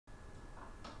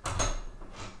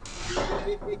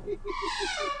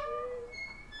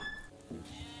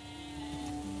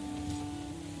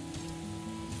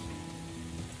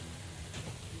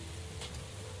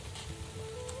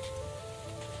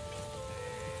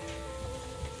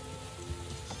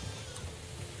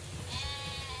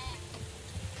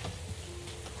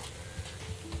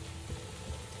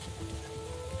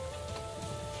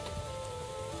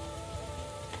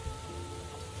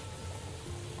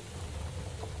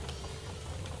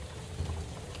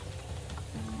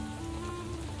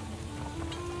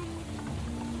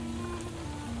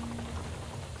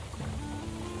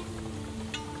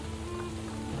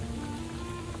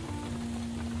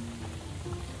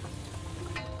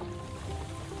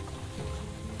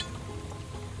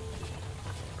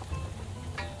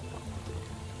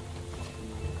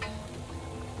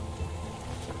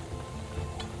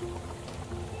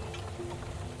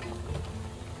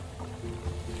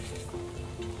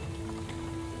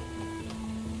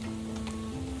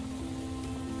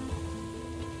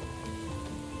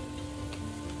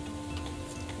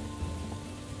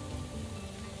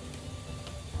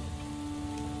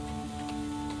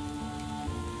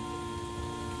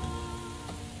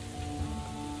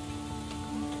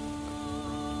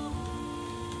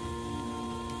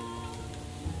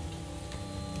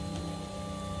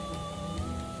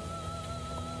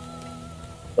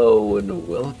Hello and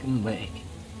welcome back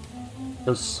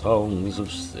to Songs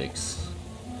of Syx.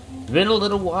 It's been a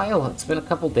little while, it's been a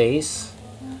couple days.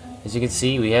 As you can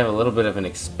see, we have a little bit of an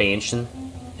expansion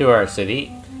to our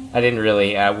city. I didn't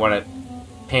really want to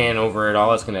pan over it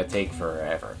all, it's going to take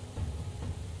forever.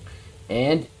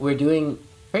 And we're doing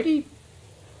pretty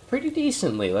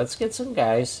decently. Let's get some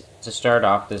guys to start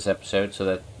off this episode so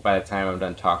that by the time I'm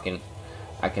done talking,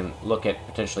 I can look at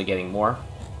potentially getting more.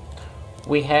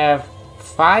 We have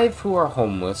 5 who are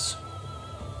homeless,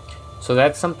 so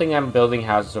that's something I'm building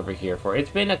houses over here for.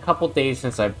 It's been a couple days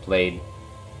since I've played.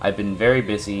 I've been very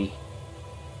busy,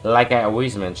 like I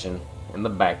always mention, in the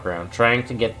background, trying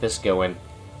to get this going,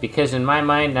 because in my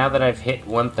mind, now that I've hit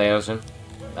 1,000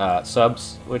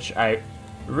 subs, which I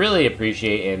really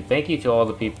appreciate, and thank you to all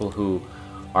the people who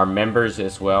are members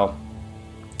as well.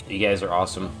 You guys are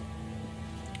awesome.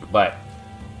 But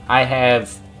I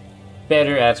have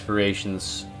better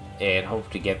aspirations and hope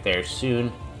to get there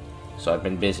soon, so I've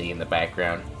been busy in the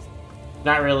background.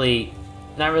 Not really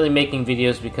making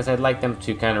videos because I'd like them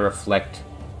to kind of reflect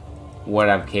what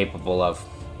I'm capable of,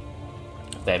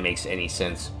 if that makes any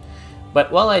sense.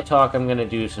 But while I talk, I'm gonna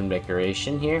do some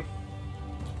decoration here,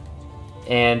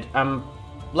 and I'm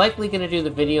likely gonna do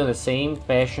the video in the same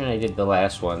fashion I did the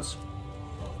last ones,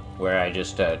 where I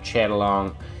just chat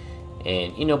along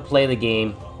and, you know, play the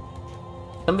game.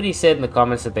 Somebody said in the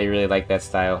comments that they really like that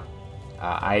style.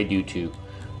 I do too,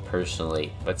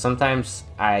 personally. But sometimes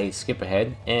I skip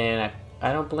ahead, and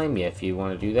I don't blame you. If you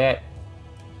want to do that,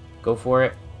 go for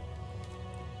it.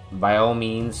 By all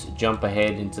means, jump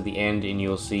ahead into the end and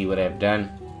you'll see what I've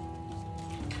done.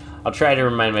 I'll try to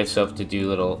remind myself to do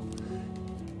little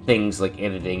things like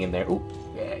editing in there. Ooh,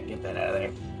 yeah, get that out of there.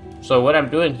 So what I'm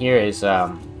doing here is, I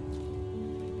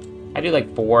do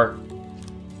like 4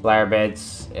 flower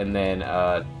beds and then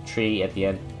a tree at the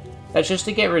end. That's just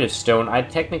to get rid of stone. I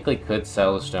technically could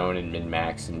sell the stone and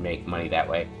min-max and make money that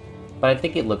way, but I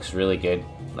think it looks really good.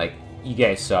 Like you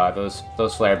guys saw, those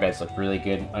flower beds look really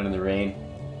good under the rain.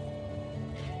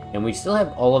 And we still have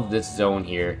all of this zone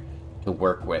here to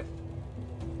work with.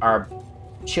 Our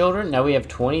children, now we have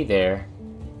 20 there.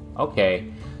 Okay,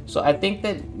 so I think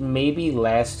that maybe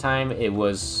last time it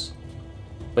was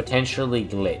potentially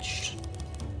glitched,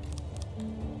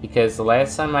 because the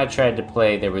last time I tried to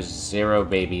play, there was 0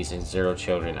 babies and 0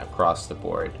 children across the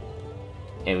board.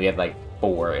 And we had like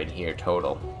 4 in here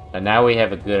total. And now we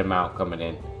have a good amount coming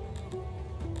in.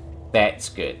 That's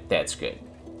good, that's good.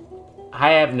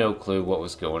 I have no clue what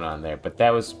was going on there, but that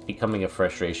was becoming a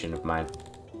frustration of mine.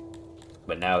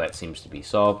 But now that seems to be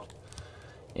solved.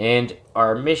 And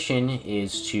our mission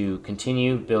is to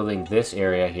continue building this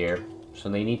area here. So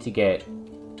they need to get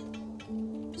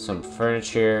some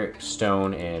furniture,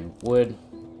 stone, and wood.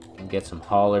 And get some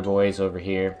hauler boys over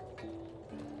here.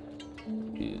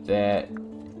 Do that.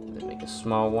 And then make a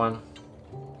small one.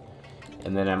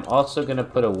 And then I'm also going to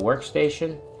put a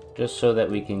workstation, just so that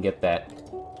we can get that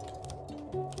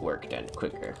work done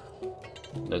quicker.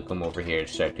 They'll come over here and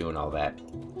start doing all that.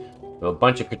 We have a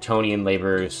bunch of Kryptonian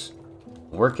laborers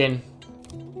working.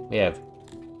 We have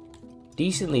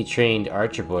decently trained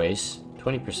archer boys,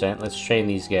 20%. Let's train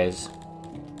these guys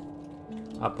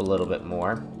up a little bit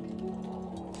more.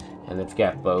 And they've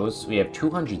got bows. We have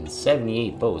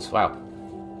 278 bows. Wow,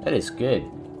 that is good.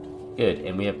 Good.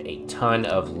 And we have a ton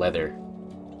of leather.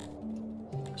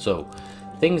 So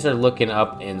things are looking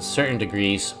up in certain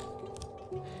degrees,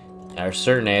 or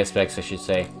certain aspects, I should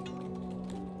say.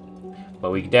 But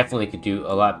we definitely could do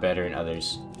a lot better in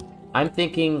others. I'm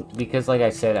thinking, because like I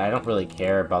said, I don't really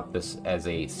care about this as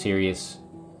a serious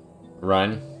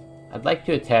run. I'd like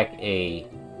to attack a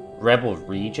rebel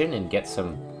region and get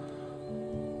some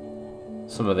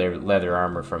of their leather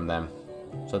armor from them.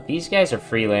 So these guys are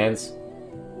free lands.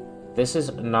 This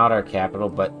is not our capital,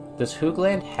 but does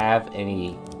Hoogland have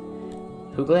any...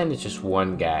 Hoogland is just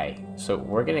one guy, so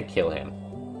we're gonna kill him.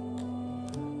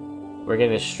 We're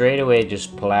gonna straight away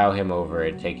just plow him over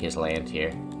and take his land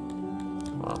here.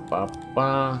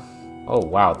 Oh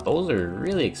wow, those are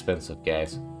really expensive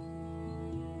guys.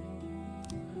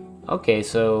 Okay,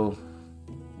 so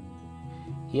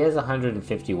he has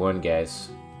 151 guys.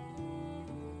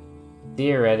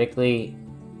 Theoretically,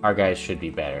 our guys should be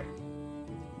better.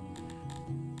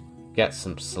 Got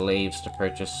some slaves to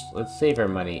purchase. Let's save our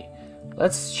money.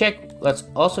 Let's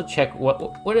also check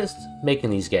what is making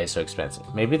these guys so expensive.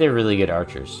 Maybe they're really good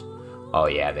archers. Oh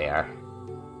yeah, they are.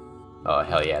 Oh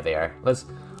hell yeah, they are. Let's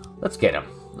get them.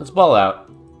 Let's ball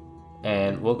out,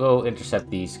 and we'll go intercept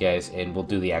these guys, and we'll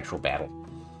do the actual battle.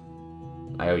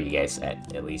 I owe you guys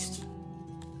that, at least.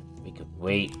 We could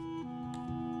wait.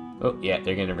 Oh yeah,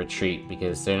 they're gonna retreat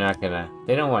because they're not gonna.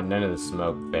 They don't want none of the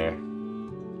smoke there.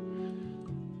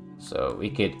 So we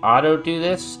could auto do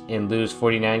this and lose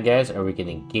 49 guys, or we can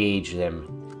engage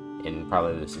them and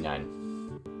probably lose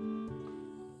none.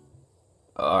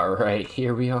 Alright,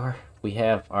 here we are. We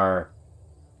have our...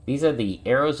 These are the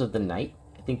arrows of the night.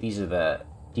 I think these are the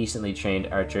decently trained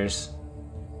archers.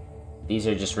 These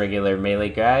are just regular melee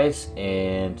guys,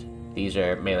 and these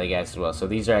are melee guys as well. So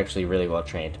these are actually really well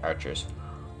trained archers.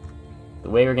 The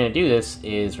way we're going to do this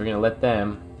is we're going to let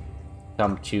them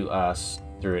come to us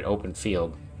through an open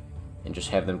field and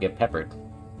just have them get peppered.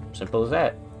 Simple as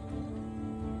that.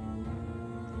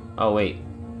 Oh wait,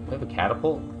 we have a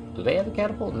catapult? Do they have a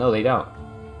catapult? No, they don't.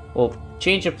 Well,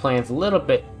 change of plans a little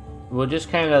bit. We'll just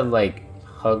kind of like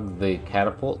hug the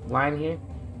catapult line here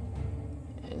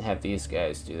and have these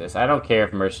guys do this. I don't care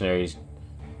if mercenaries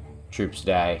troops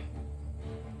die.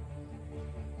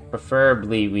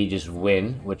 Preferably we just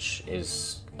win, which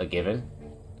is a given.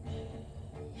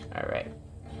 Alright.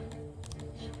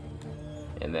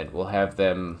 And then we'll have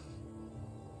them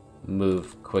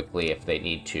move quickly if they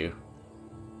need to.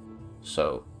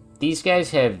 So, these guys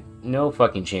have no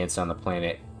fucking chance on the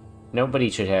planet.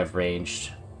 Nobody should have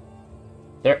ranged.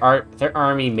 Their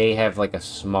army may have like a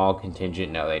small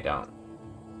contingent. No, they don't.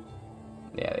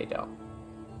 Yeah, they don't.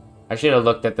 I should have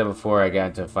looked at them before I got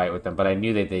into a fight with them, but I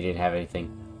knew that they didn't have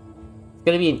anything. It's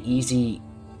gonna be an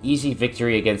easy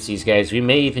victory against these guys. We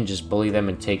may even just bully them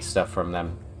and take stuff from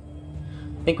them.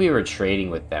 I think we were trading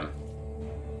with them.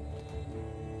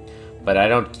 But I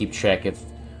don't keep track of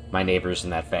my neighbors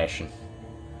in that fashion.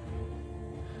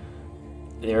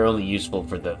 They're only useful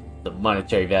for the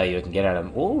monetary value I can get out of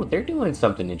them. Oh, they're doing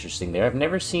something interesting there. I've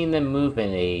never seen them move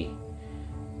in a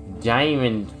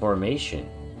diamond formation.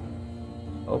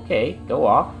 Okay, go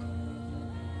off.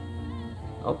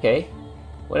 Okay.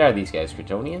 What are these guys,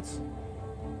 Kryptonians?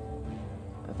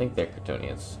 I think they're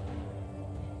Kryptonians.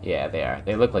 Yeah, they are.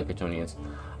 They look like Kryptonians.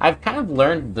 I've kind of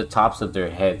learned the tops of their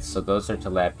heads. So those are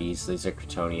Tilapis, these are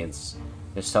Kryptonians.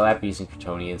 There's Tilapis and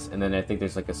Kryptonians, and then I think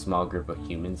there's like a small group of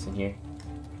humans in here.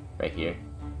 Right here.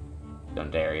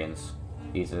 Dundarians.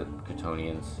 These are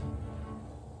Kryptonians.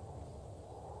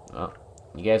 Oh,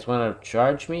 you guys want to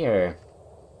charge me, or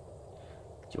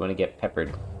do you want to get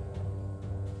peppered?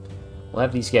 We'll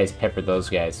have these guys pepper those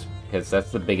guys, because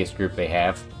that's the biggest group they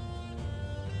have.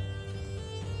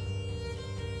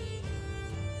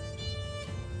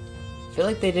 I feel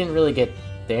like they didn't really get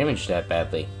damaged that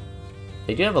badly.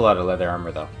 They do have a lot of leather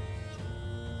armor, though.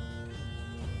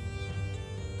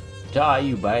 Die,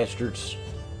 you bastards.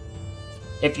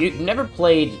 If you've never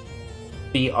played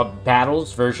the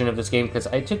battles version of this game, because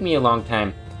it took me a long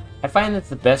time, I find that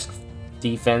the best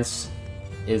defense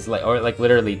is like, or like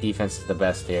literally defense is the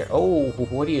best here. Oh,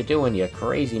 what are you doing, you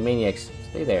crazy maniacs?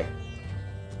 Stay there.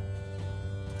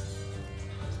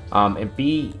 And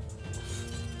be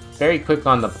very quick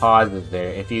on the pauses there.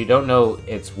 If you don't know,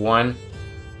 it's 1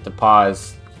 to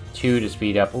pause, 2 to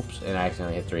speed up. Oops, and I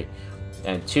accidentally hit 3.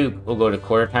 And 2 will go to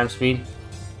quarter time speed,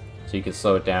 so you can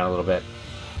slow it down a little bit.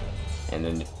 And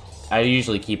then I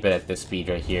usually keep it at this speed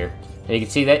right here. And you can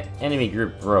see that enemy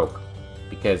group broke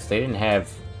because they didn't have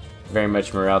very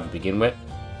much morale to begin with.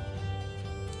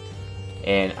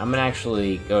 And I'm gonna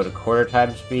actually go to quarter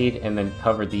time speed and then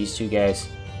cover these two guys.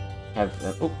 Have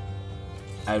them. Oop.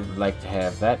 I would like to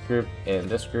have that group and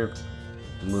this group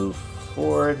move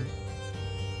forward.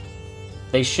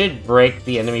 They should break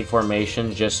the enemy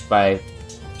formation just by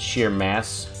sheer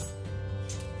mass.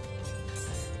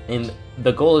 And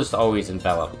the goal is to always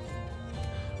envelop.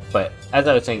 But as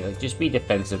I was saying, like, just be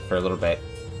defensive for a little bit.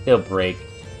 They'll break.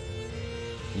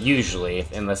 Usually,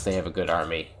 unless they have a good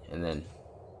army. And then,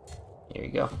 here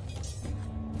you go.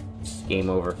 Game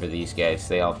over for these guys.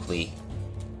 They all flee.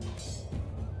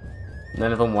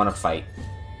 None of them want to fight.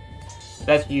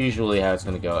 That's usually how it's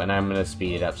going to go. And I'm going to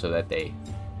speed it up so that they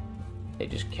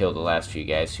just kill the last few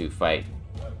guys who fight.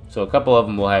 So a couple of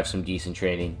them will have some decent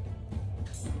training.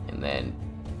 And then,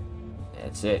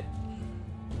 that's it.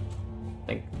 I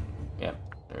think, yep,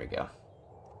 there we go.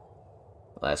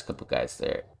 The last couple guys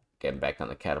there. Getting back on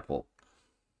the catapult.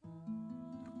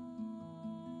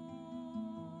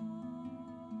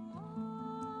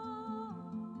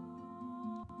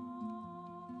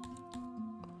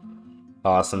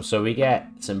 Awesome, so we got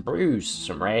some brews,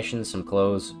 some rations, some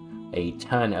clothes, a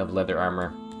ton of leather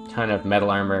armor, ton of metal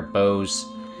armor, bows,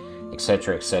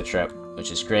 etc, etc,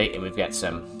 which is great, and we've got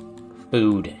some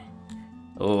food.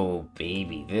 Oh,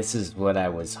 baby, this is what I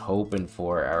was hoping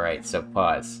for. Alright, so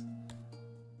pause.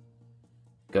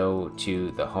 Go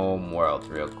to the home world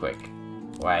real quick.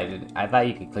 Why I thought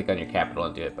you could click on your capital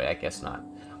and do it, but I guess not.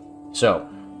 So,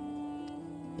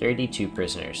 32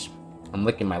 prisoners. I'm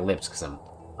licking my lips because I'm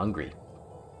hungry.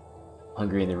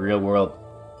 Hungry in the real world.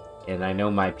 And I know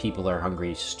my people are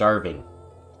hungry, starving.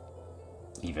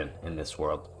 Even in this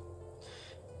world.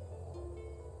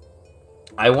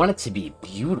 I want it to be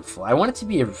beautiful. I want it to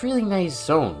be a really nice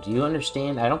zone. Do you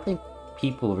understand? I don't think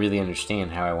people really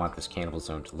understand how I want this cannibal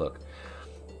zone to look.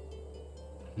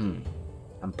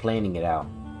 I'm planning it out.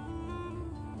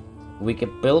 We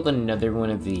could build another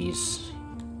one of these.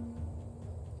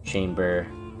 Chamber.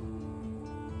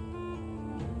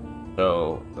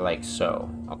 So, like so.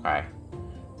 Okay.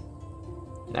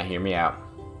 Now hear me out.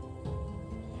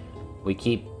 We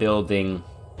keep building.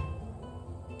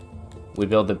 We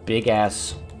build a big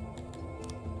ass.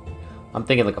 I'm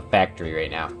thinking like a factory right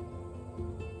now.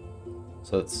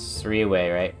 So it's 3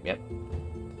 away, right? Yep.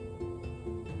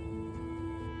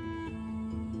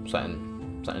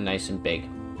 Something nice and big.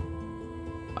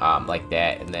 Like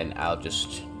that, and then I'll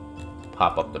just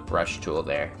pop up the brush tool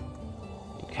there.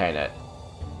 And kind of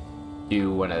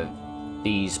do one of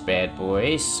these bad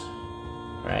boys.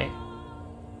 Right?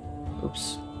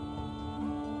 Oops.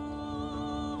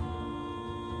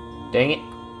 Dang it.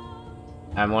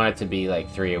 I want it to be like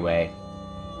 3 away.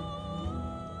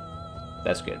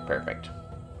 That's good, perfect.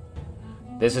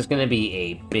 This is going to be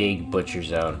a big butcher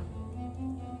zone.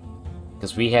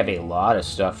 Because we have a lot of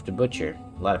stuff to butcher.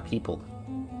 A lot of people.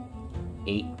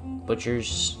 8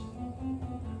 butchers.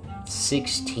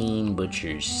 16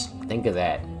 butchers. Think of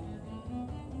that.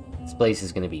 This place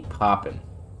is going to be popping.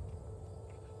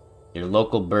 Your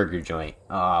local burger joint.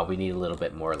 Oh, we need a little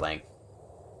bit more length.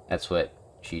 That's what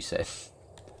she said.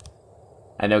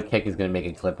 I know Keck is going to make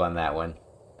a clip on that one.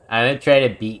 I'm going to try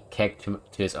to beat Keck to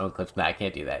his own clips. No, I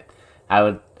can't do that. I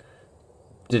would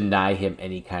deny him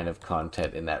any kind of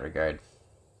content in that regard.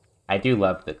 I do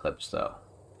love the clips, though.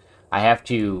 I have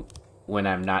to, when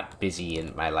I'm not busy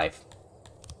in my life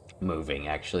moving,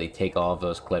 actually take all of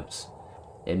those clips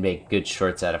and make good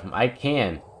shorts out of them. I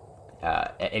can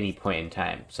at any point in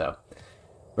time. So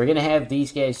we're going to have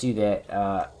these guys do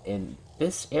that. In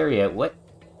this area, what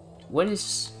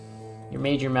is your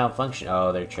major malfunction?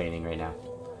 Oh, they're training right now.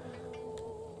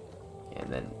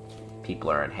 And then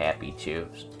people are unhappy, too.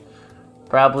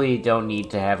 Probably don't need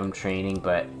to have them training,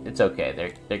 but it's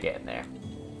okay. They're getting there.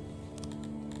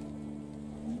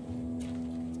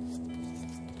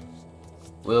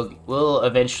 We'll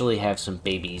eventually have some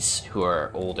babies who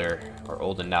are older or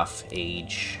old enough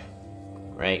age,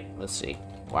 right? Let's see.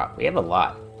 Wow, we have a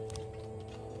lot.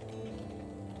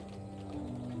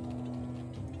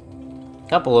 A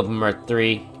couple of them are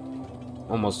 3,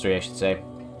 almost 3, I should say.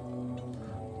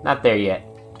 Not there yet,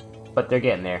 but they're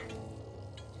getting there.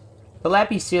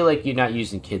 Tilapi feel like you're not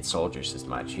using kid soldiers as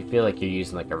much. You feel like you're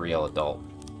using like a real adult.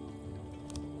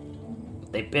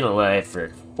 They've been alive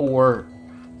for 4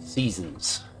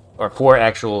 seasons. Or 4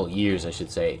 actual years, I should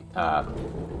say.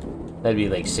 That'd be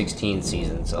like 16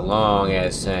 seasons. A long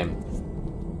ass time.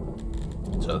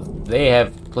 So they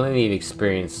have plenty of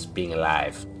experience being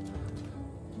alive.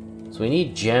 So we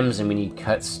need gems and we need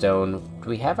cut stone. Do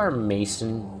we have our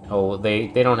mason? Oh, they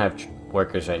don't have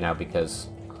workers right now because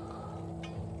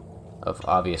of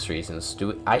obvious reasons.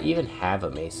 I even have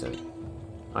a mason?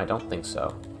 I don't think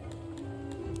so.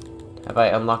 Have I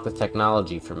unlocked the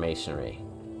technology for masonry?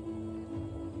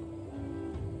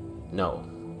 No.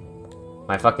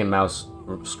 My fucking mouse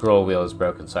scroll wheel is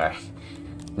broken, sorry.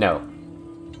 No.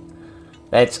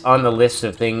 That's on the list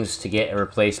of things to get a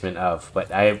replacement of. But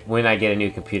when I get a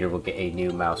new computer, we'll get a new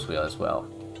mouse wheel as well.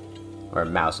 Or a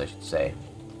mouse, I should say.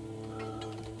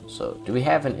 So, do we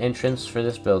have an entrance for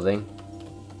this building?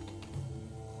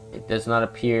 It does not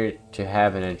appear to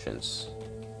have an entrance.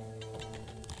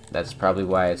 That's probably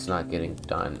why it's not getting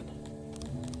done.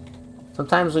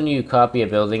 Sometimes when you copy a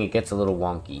building, it gets a little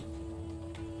wonky.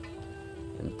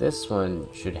 And this one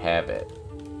should have it.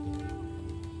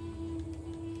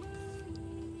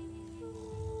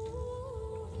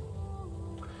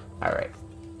 Alright.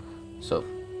 So,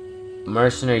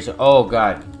 mercenaries. Oh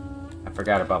god. I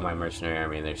forgot about my mercenary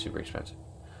army and they're super expensive.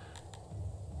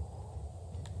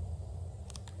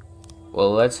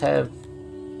 Well, let's have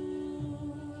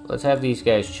these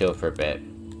guys chill for a bit.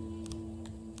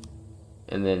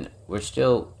 And then we're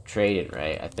still trading,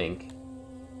 right? I think.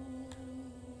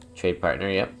 Trade partner,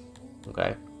 yep.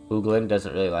 Okay. Hoogland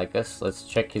doesn't really like us. Let's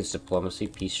check his diplomacy.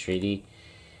 Peace treaty.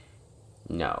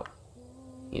 No.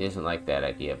 He doesn't like that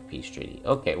idea of peace treaty.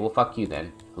 Okay, well fuck you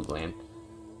then, Hoogland.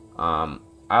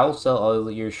 I'll sell all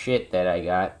your shit that I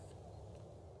got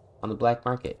on the black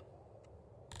market.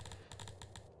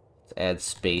 Let's add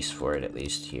space for it at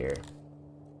least here.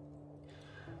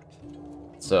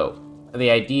 So, the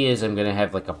idea is I'm gonna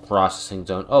have like a processing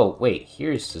zone. Oh, wait,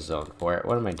 here's the zone for it.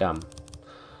 What am I dumb?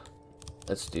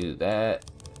 Let's do that,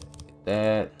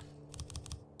 that,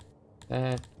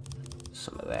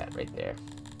 some of that right there.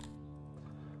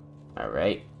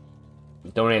 Alright.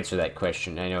 Don't answer that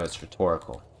question. I know it's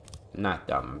rhetorical. I'm not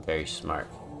dumb. I'm very smart.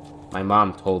 My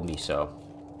mom told me so.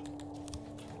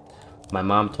 My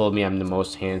mom told me I'm the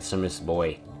most handsomest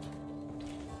boy.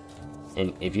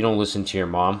 And if you don't listen to your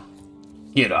mom,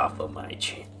 get off of my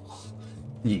channel.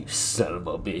 You son of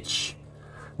a bitch.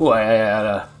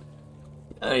 Why,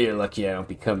 you're lucky I don't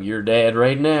become your dad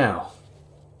right now.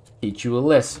 Teach you a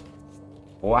lesson.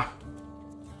 What?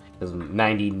 Because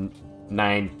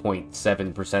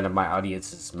 99.7% of my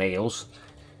audience is males.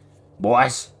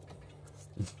 Boys.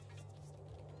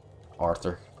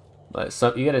 Arthur. But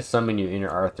you gotta summon your inner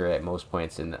Arthur at most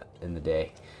points in the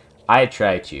day. I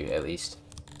try to, at least.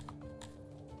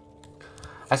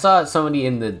 I saw somebody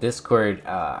in the Discord,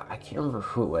 I can't remember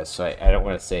who it was, so I don't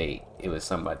want to say it was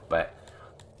someone, but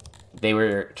they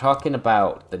were talking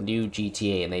about the new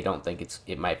GTA and they don't think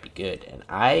it might be good. And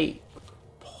I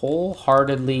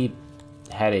wholeheartedly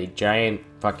had a giant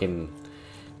fucking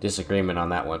disagreement on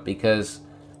that one, because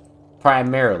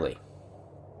primarily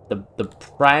the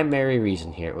primary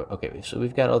reason here, okay, so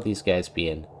we've got all these guys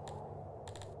being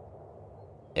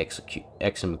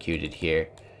executed here.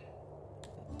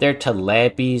 They're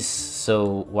tilapis,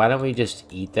 so why don't we just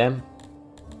eat them?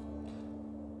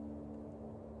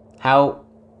 How?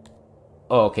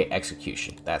 Oh, okay,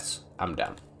 execution. I'm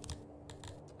done.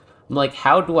 I'm like,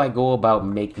 how do I go about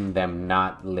making them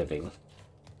not living?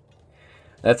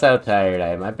 That's how tired I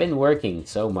am. I've been working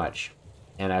so much.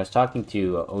 And I was talking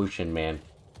to Ocean Man.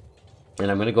 And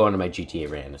I'm going to go into my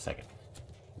GTA rant in a second.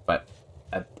 But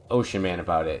Ocean Man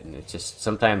about it. And it's just,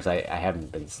 sometimes I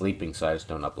haven't been sleeping, so I just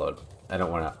don't upload. I don't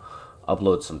want to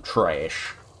upload some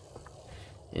trash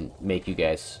and make you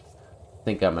guys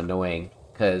think I'm annoying.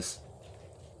 Because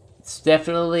it's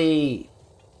definitely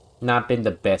not been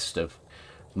the best of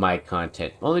my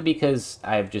content. Only because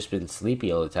I've just been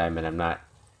sleepy all the time and I'm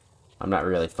not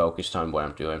really focused on what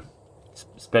I'm doing.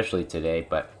 Especially today,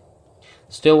 but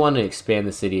still want to expand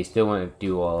the city, still want to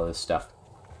do all of this stuff.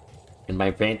 And my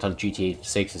rant on GTA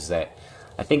 6 is that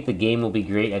I think the game will be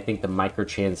great. I think the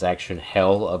microtransaction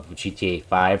hell of GTA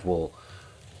 5 will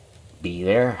be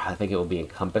there. I think it will be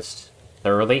encompassed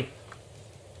thoroughly.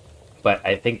 But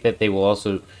I think that they will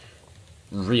also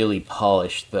really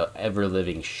polish the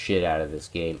ever-living shit out of this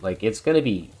game. Like, it's going to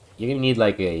be... You're going to need,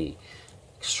 like, a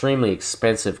extremely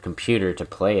expensive computer to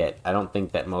play it. I don't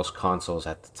think that most consoles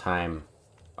at the time,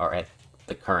 or at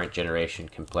the current generation,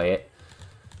 can play it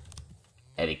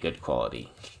at a good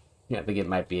quality. Yeah, I think it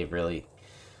might be a really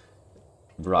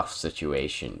rough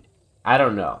situation. I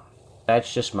don't know.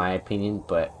 That's just my opinion,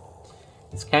 but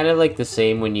it's kind of like the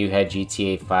same when you had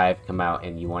GTA 5 come out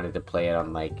and you wanted to play it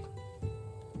on, like,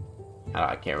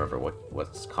 I can't remember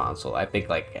what's console. I think,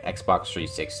 like, Xbox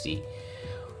 360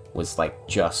 was, like,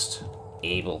 just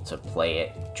able to play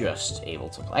it.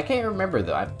 I can't remember,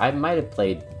 though. I might have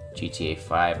played GTA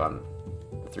 5 on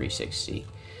 360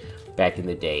 back in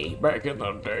the day. But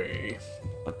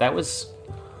that was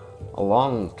a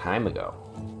long time ago.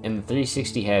 And the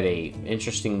 360 had a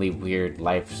interestingly weird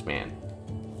lifespan,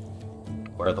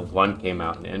 where the 1 came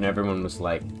out and everyone was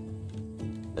like,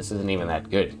 this isn't even that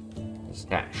good. It's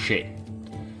kind of shit.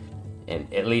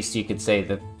 And at least you could say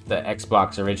that the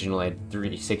Xbox original and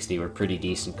 360 were pretty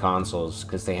decent consoles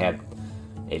because they had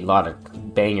a lot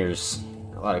of bangers,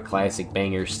 a lot of classic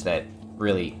bangers that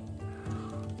really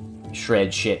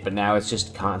shred shit. But now it's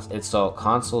just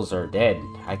consoles are dead.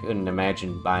 I couldn't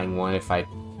imagine buying one if I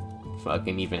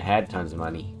fucking even had tons of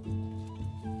money.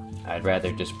 I'd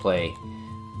rather just play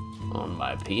on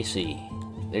my PC.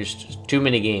 There's just too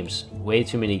many games, way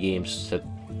too many games to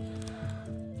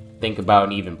think about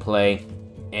and even play.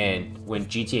 And when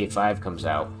GTA 5 comes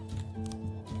out,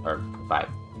 or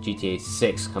GTA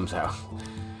 6 comes out,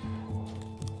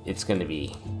 it's going to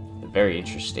be a very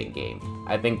interesting game.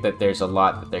 I think that there's a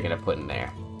lot that they're going to put in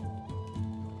there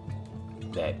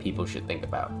that people should think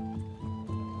about,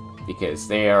 because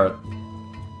they're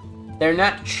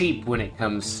not cheap when it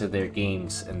comes to their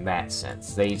games in that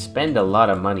sense. They spend a lot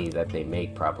of money that they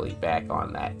make probably back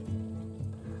on that,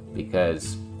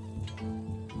 because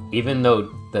even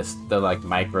though the like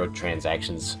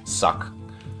microtransactions suck,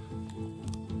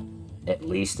 at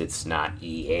least it's not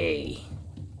EA.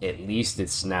 At least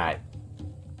it's not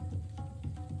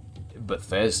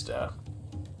Bethesda.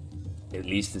 At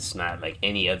least it's not like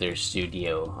any other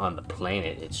studio on the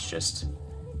planet. It's just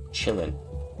chilling,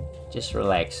 just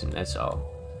relaxing, that's all.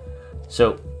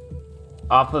 So,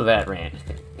 off of that rant,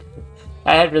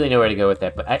 I had really nowhere to go with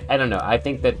that, but I don't know. I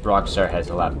think that Rockstar has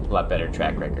a lot better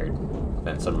track record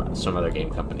than some other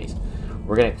game companies.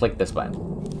 We're gonna click this button.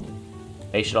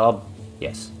 They should all,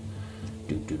 yes.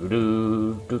 And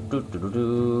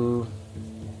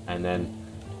then,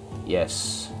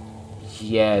 yes.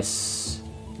 Yes.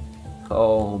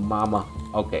 Oh, mama.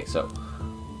 Okay, so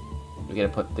we're gonna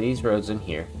put these roads in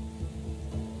here.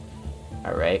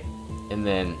 Alright. And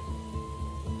then,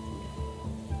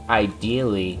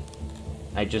 ideally,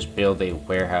 I just build a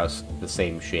warehouse the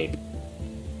same shape.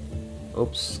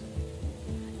 Oops.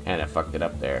 And I fucked it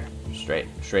up there.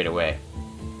 Straight away.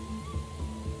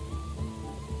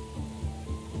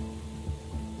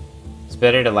 It's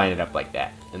better to line it up like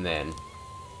that. And then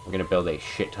we're gonna build a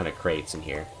shit ton of crates in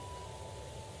here.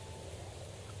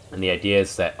 And the idea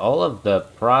is that all of the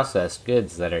processed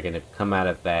goods that are gonna come out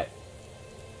of that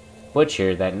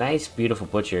butcher, that nice beautiful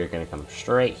butcher, are gonna come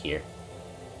straight here.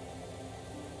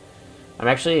 I'm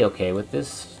actually okay with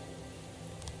this.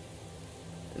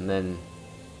 And then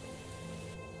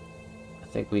I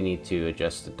think we need to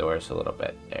adjust the doors a little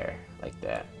bit there, like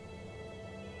that.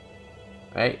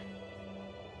 Right?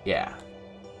 Yeah.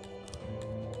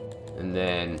 And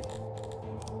then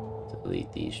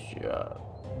delete this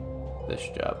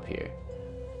job here.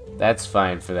 That's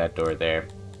fine for that door there.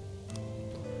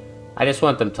 I just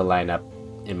want them to line up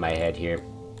in my head here.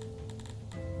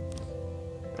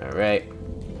 Alright.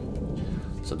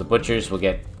 So the butchers will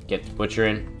get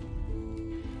butchering.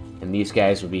 And these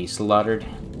guys will be slaughtered.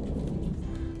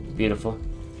 Beautiful.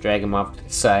 Drag them off to the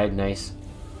side. Nice.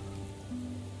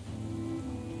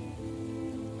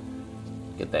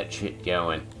 Get that shit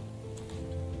going.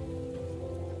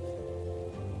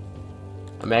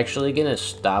 I'm actually gonna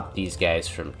stop these guys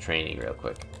from training real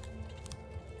quick.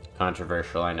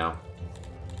 Controversial, I know.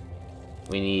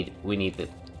 We need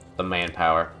the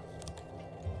manpower.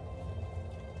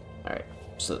 Alright,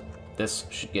 so this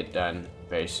should get done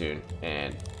very soon,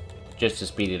 and just to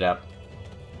speed it up,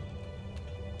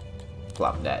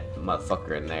 plop that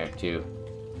motherfucker in there too.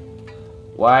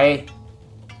 Why?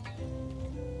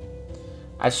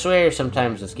 I swear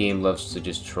sometimes this game loves to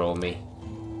just troll me.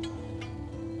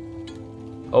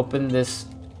 Open this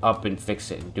up and fix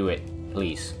it and do it,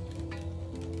 please.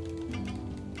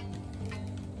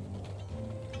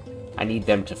 I need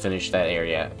them to finish that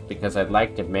area because I'd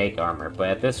like to make armor, but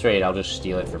at this rate I'll just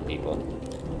steal it from people.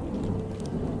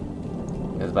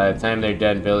 Because by the time they're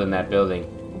done building that building,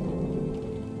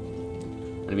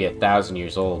 I'm gonna be 1,000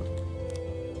 years old.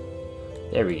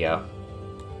 There we go.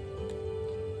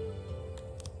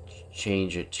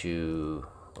 Change it to...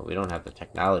 well, we don't have the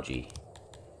technology.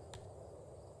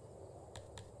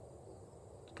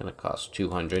 It's gonna cost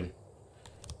 200.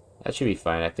 That should be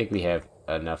fine. I think we have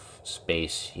enough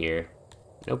space here.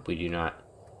 Nope, we do not.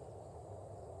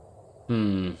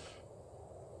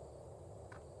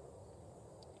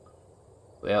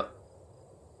 Well,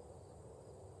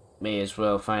 may as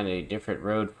well find a different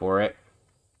road for it.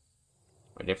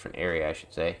 Or a different area, I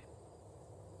should say.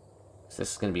 So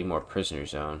this is gonna be more prisoner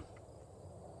zone.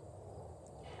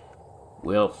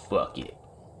 Well, fuck it.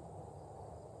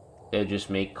 They'll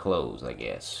just make clothes, I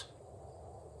guess.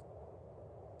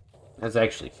 That's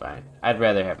actually fine. I'd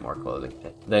rather have more clothing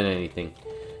than anything.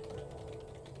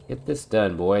 Get this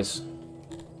done, boys.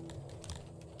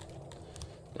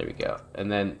 There we go.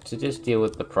 And then to just deal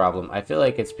with the problem, I feel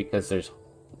like it's because there's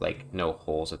like no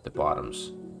holes at the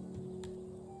bottoms.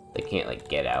 They can't, like,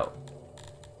 get out.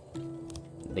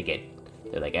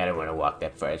 They're like, I don't want to walk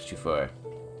that far, it's too far.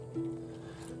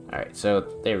 Alright, so,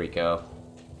 there we go.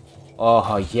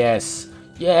 Oh, yes!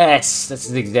 Yes! This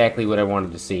is exactly what I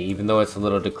wanted to see. Even though it's a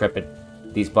little decrepit,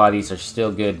 these bodies are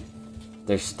still good.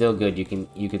 They're still good. You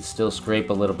can still scrape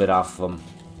a little bit off of them.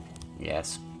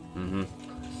 Yes.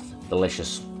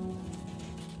 Delicious.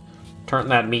 Turn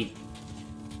that meat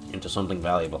into something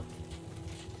valuable.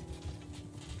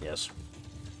 Yes.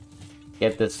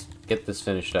 Get this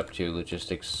finished up too.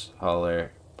 Logistics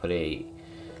hauler. Put a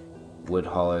wood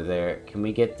hauler there. Can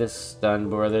we get this done,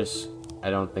 brothers? I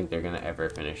don't think they're gonna ever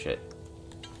finish it.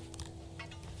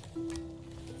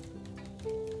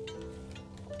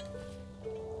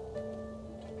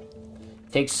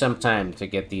 Takes some time to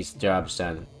get these jobs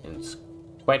done, and it's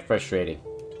quite frustrating.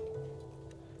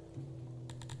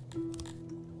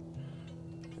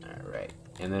 Alright,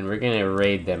 and then we're gonna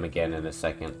raid them again in a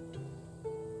second.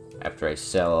 After I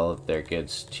sell all of their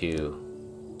goods to...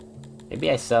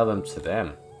 Maybe I sell them to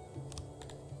them.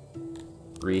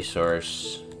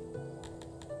 Resource.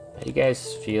 How do you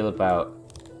guys feel about...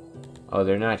 Oh,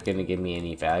 they're not gonna give me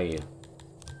any value.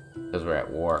 Because we're at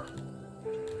war.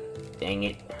 Dang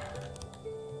it.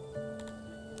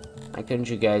 Why couldn't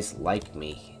you guys like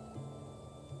me?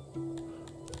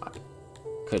 Why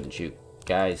couldn't you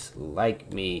guys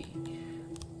like me?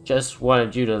 Just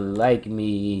wanted you to like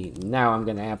me. Now I'm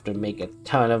gonna have to make a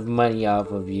ton of money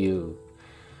off of you.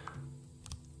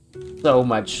 So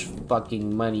much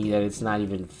fucking money that it's not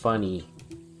even funny.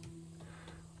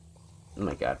 Oh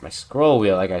my god, my scroll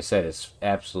wheel, like I said, is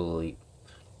absolutely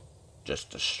just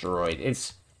destroyed.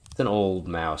 It's an old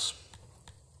mouse.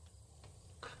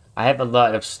 I have a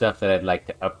lot of stuff that I'd like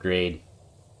to upgrade,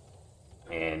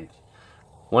 and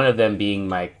one of them being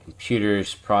my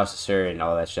computer's processor and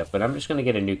all that stuff, but I'm just going to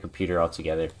get a new computer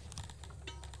altogether,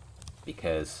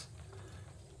 because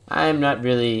I'm not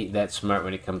really that smart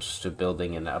when it comes to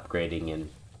building and upgrading and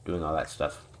doing all that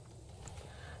stuff.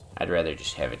 I'd rather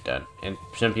just have it done, and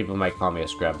some people might call me a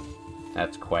scrub.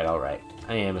 That's quite alright.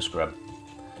 I am a scrub.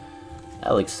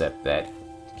 I'll accept that.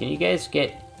 Can you guys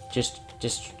get...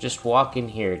 Just walk in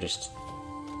here,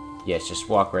 yes, just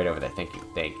walk right over there. Thank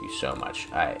you so much.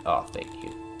 Oh, thank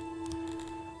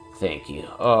you.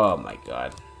 Oh my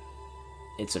god.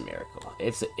 It's a miracle.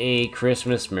 It's a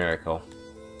Christmas miracle.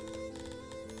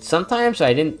 Sometimes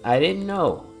I didn't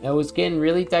know. I was getting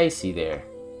really dicey there.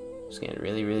 It was getting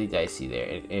really dicey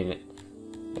there. And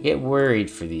I get worried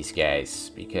for these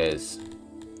guys, because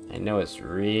I know it's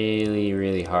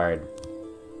really hard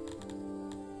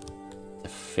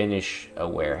finish a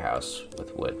warehouse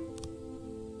with wood.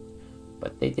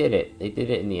 But they did it. They did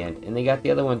it in the end. And they got the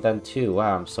other one done too.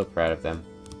 Wow, I'm so proud of them.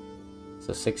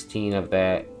 So 16 of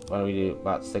that. Why don't we do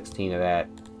about 16 of that?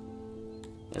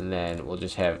 And then we'll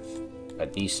just have a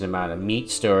decent amount of meat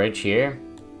storage here.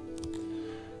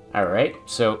 Alright,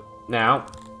 so now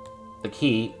the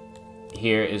key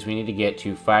here is we need to get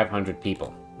to 500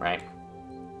 people, right?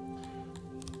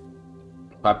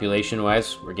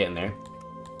 Population-wise, we're getting there.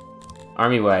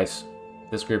 Army-wise,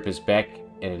 this group is back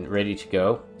and ready to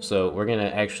go, so we're gonna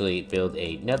actually build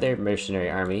another mercenary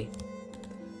army.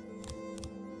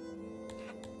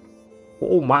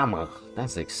 Oh mama,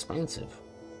 that's expensive.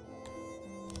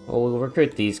 Well, we'll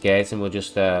recruit these guys and we'll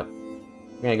just, we're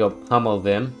gonna go pummel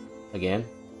them again.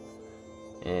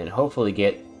 And hopefully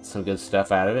get some good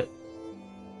stuff out of it.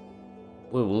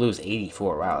 We will lose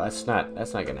 84, wow, that's not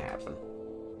gonna happen.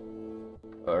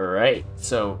 Alright,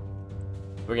 so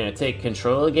we're gonna take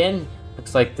control again.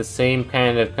 Looks like the same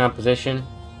kind of composition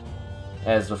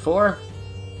as before.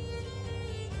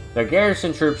 The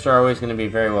garrison troops are always gonna be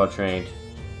very well trained.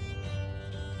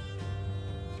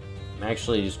 I'm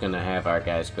actually just gonna have our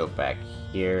guys go back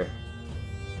here.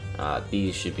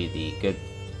 These should be the good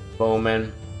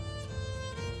bowmen.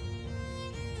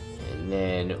 And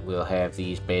then we'll have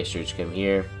these bastards come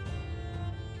here.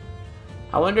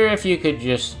 I wonder if you could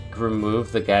just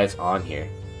remove the guys on here.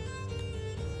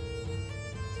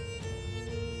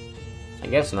 I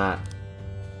guess not.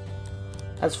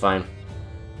 That's fine.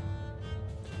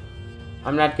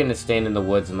 I'm not gonna stand in the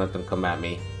woods and let them come at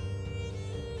me.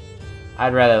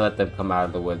 I'd rather let them come out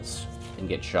of the woods and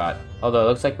get shot. Although it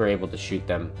looks like we're able to shoot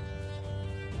them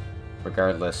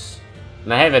regardless.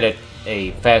 And I have it at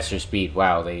a faster speed.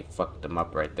 Wow, they fucked them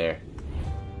up right there.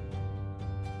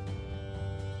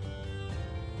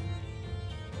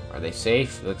 Are they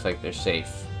safe? It looks like they're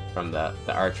safe from the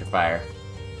archer fire.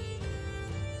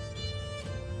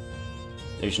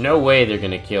 There's no way they're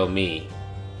gonna kill me.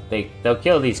 They'll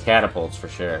kill these catapults for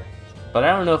sure. But I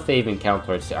don't know if they even count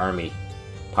towards the army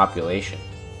population.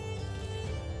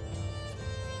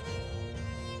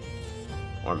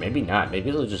 Or maybe not.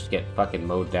 Maybe they'll just get fucking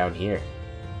mowed down here.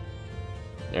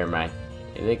 Never mind.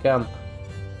 Here they come.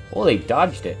 Oh, they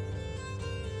dodged it.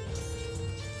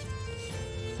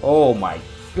 Oh my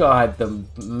god, the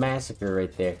massacre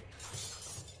right there.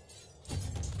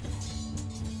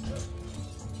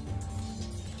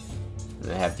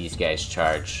 And I have these guys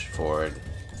charge forward.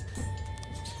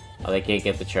 Oh, they can't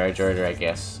get the charge order, I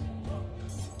guess.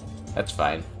 That's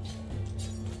fine.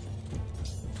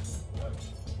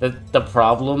 The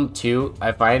problem, too,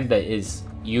 I find that is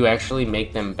you actually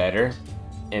make them better,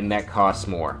 and that costs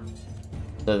more.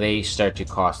 So they start to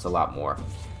cost a lot more,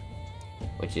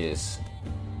 which is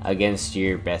against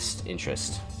your best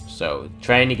interest. So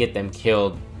trying to get them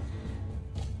killed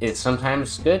is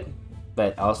sometimes good,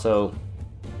 but also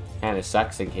kind of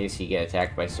sucks in case you get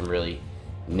attacked by some really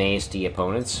nasty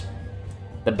opponents.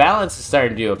 The balance is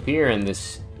starting to appear in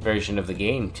this version of the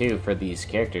game, too, for these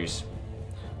characters.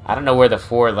 I don't know where the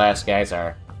 4 last guys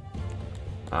are.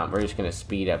 We're just going to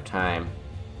speed up time.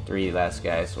 3 last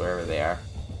guys, wherever they are.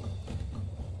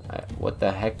 What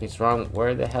the heck is wrong?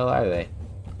 Where the hell are they?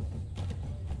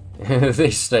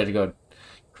 They started going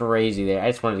crazy there.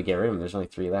 I just wanted to get rid of them. There's only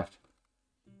 3 left.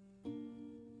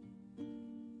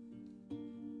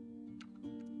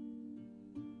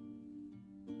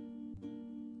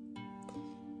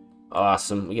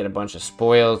 Awesome. We get a bunch of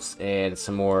spoils and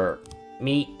some more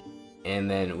meat. And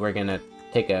then we're gonna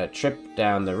take a trip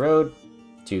down the road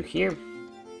to here.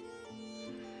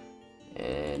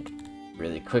 And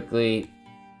really quickly,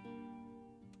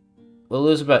 we'll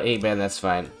lose about 8 men, that's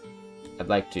fine. I'd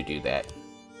like to do that.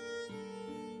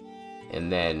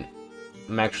 And then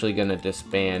I'm actually gonna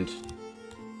disband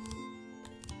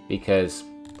because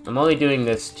I'm only doing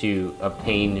this to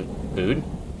obtain food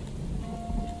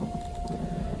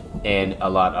and a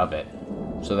lot of it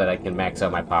so that I can max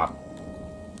out my pop.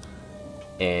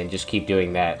 And just keep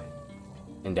doing that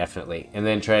indefinitely. And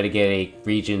then try to get a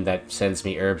region that sends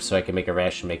me herbs so I can make a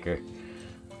ration maker.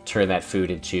 Turn that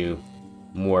food into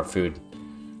more food.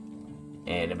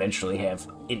 And eventually have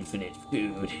infinite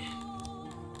food.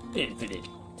 Infinite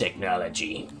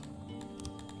technology.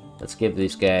 Let's give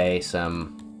this guy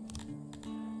some...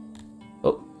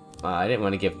 Oh, I didn't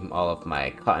want to give him all of my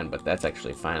cotton, but that's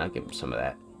actually fine. I'll give him some of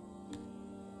that.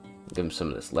 I'll give him some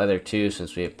of this leather too,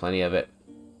 since we have plenty of it.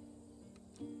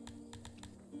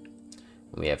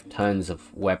 We have tons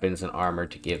of weapons and armor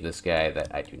to give this guy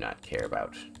that I do not care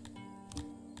about.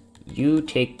 You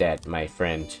take that, my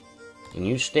friend, and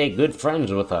you stay good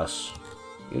friends with us.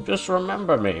 You just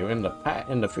remember me in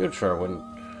the future when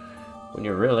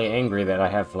you're really angry that I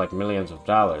have like millions of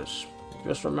dollars.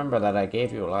 Just remember that I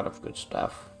gave you a lot of good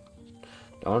stuff.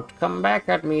 Don't come back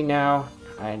at me now.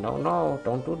 No,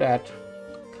 don't do that.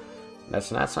 That's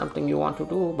not something you want to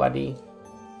do, buddy.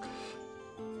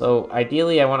 So,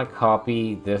 ideally, I want to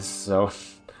copy this, so...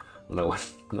 I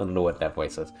don't know what that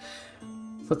voice is.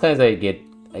 Sometimes I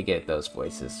get those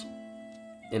voices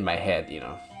in my head, you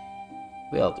know.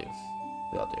 We all do.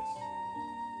 We all do.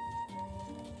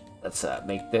 Let's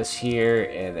make this here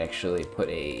and actually put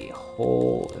a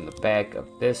hole in the back of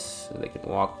this so they can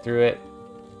walk through it.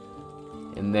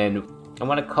 And then I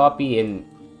want to copy and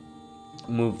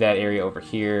move that area over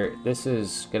here. This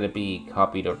is going to be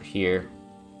copied over here.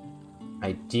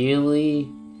 Ideally,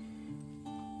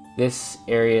 this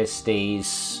area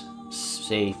stays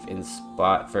safe and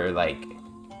spot for like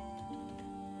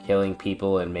killing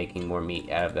people and making more meat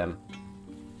out of them.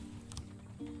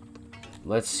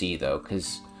 Let's see though,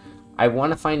 because I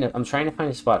want to find I'm trying to find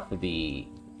a spot for the...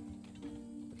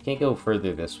 I can't go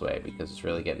further this way because it's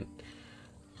really getting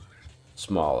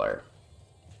smaller.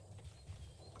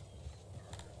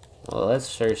 Well,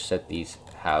 let's first set these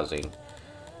housing.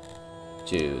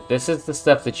 Dude, this is the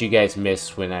stuff that you guys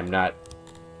miss when I'm not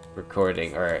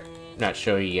recording, or not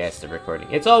showing you guys the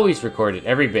recording. It's always recorded,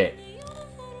 every bit.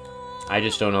 I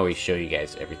just don't always show you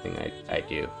guys everything I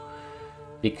do.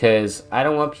 Because I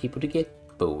don't want people to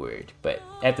get bored. But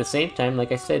at the same time,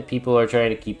 like I said, people are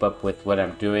trying to keep up with what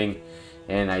I'm doing.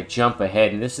 And I jump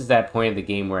ahead, and this is that point of the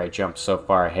game where I jump so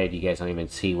far ahead you guys don't even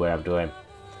see what I'm doing.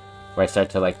 Where I start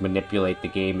to like manipulate the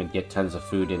game and get tons of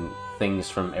food and things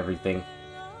from everything.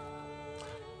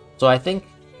 So I think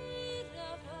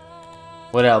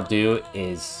what I'll do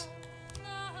is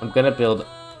I'm gonna build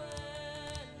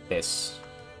this.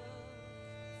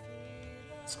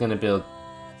 It's gonna build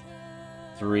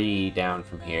 3 down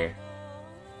from here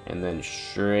and then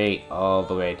straight all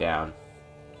the way down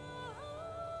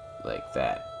like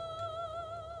that,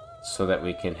 so that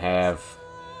we can have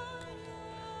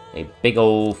a big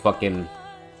old fucking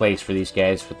place for these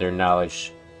guys with their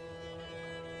knowledge.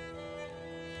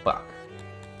 Fuck.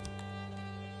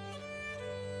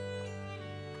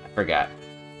 forgot.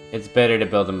 It's better to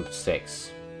build them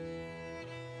 6.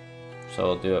 So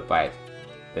we'll do it by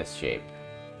this shape.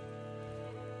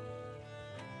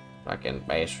 Fucking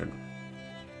bastard.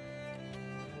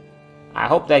 I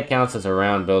hope that counts as a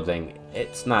round building.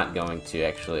 It's not going to,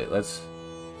 actually. Let's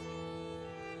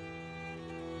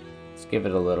give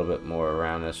it a little bit more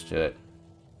roundness to it.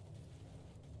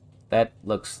 That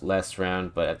looks less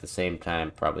round, but at the same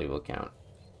time probably will count.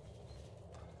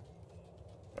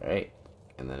 Alright,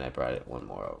 and then I brought it one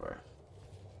more over.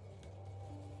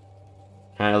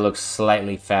 Kind of looks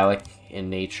slightly phallic in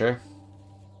nature.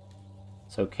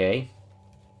 It's okay.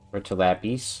 We're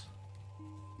Tilapis.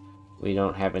 We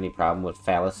don't have any problem with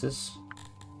phalluses.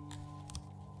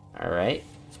 Alright,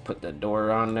 let's put the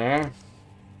door on there.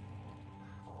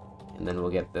 And then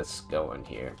we'll get this going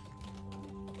here.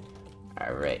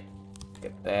 Alright,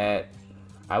 get that.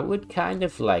 I would kind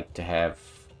of like to have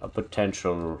a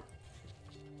potential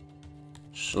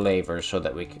slaver so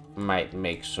that we might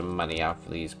make some money off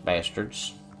of these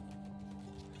bastards.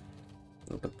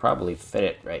 We could probably fit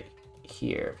it right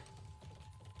here.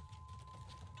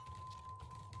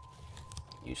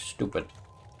 You stupid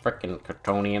frickin'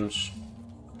 Catonians.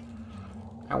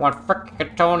 I want frickin'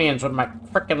 Catonians with my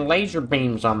frickin' laser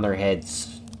beams on their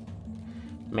heads.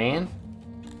 Man.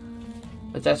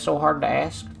 Is that so hard to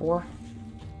ask for?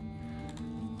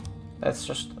 That's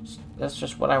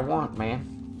just what I want,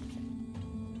 man.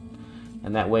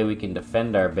 And that way we can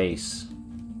defend our base.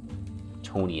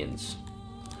 Tonians.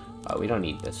 Oh, we don't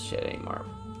need this shit anymore.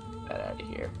 Get that out of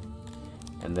here.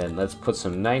 And then let's put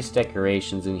some nice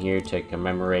decorations in here to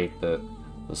commemorate the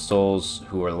souls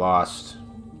who were lost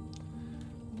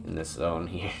in this zone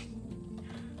here.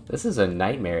 This is a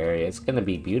nightmare area. It's gonna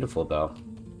be beautiful though.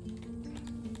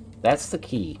 That's the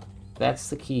key. That's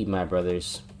the key, my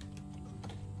brothers.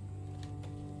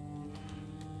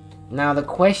 Now the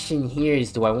question here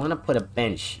is, do I want to put a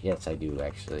bench? Yes, I do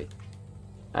actually.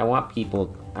 I want people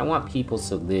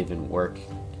to live and work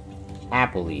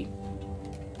happily.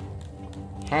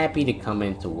 Happy to come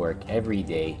into work every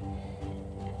day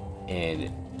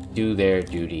and do their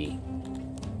duty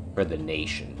for the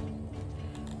nation.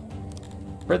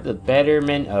 For the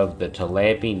betterment of the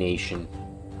Tilapi nation,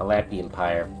 Tilapi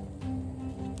Empire.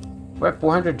 We're at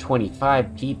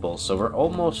 425 people, so we're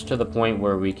almost to the point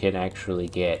where we can actually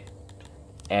get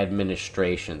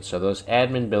administration. So those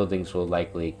admin buildings will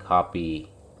likely copy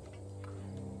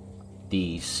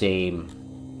the same...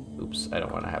 Oops, I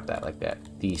don't want to have that like that.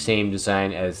 The same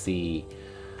design as the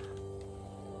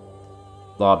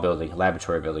law building,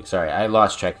 laboratory building. Sorry, I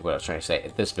lost track of what I was trying to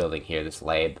say. This building here, this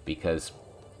lab, because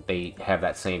they have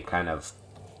that same kind of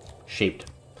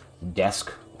shaped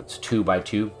desk. It's 2 by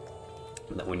 2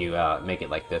 when you make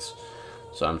it like this.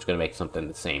 So I'm just going to make something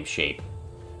the same shape.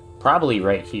 Probably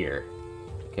right here,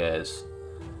 because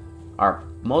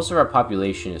most of our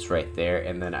population is right there,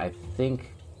 and then I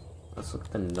think, let's look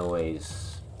at the noise.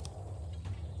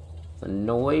 The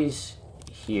noise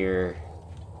here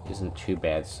isn't too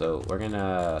bad, so we're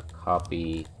gonna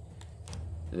copy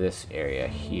this area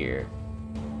here.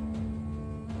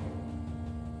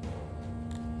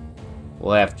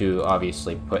 We'll have to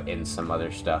obviously put in some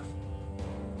other stuff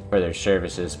for their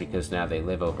services because now they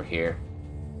live over here.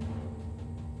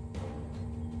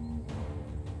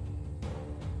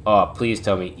 Oh, please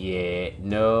tell me, yeah,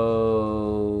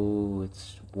 no,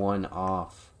 it's 1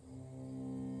 off.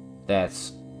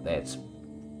 That's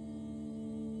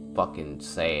fucking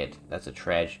sad. That's a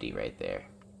tragedy right there.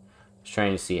 I was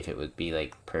trying to see if it would be,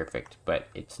 like, perfect, but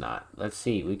it's not. Let's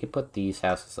see. We could put these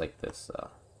houses like this, though.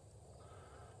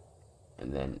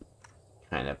 And then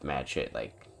kind of match it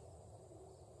like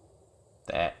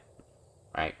that.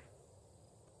 Right?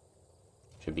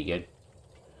 Should be good.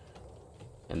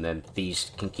 And then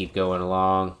these can keep going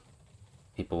along.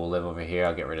 People will live over here.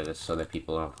 I'll get rid of this so that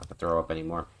people don't have to throw up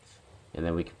anymore. And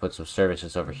then we can put some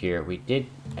services over here. I did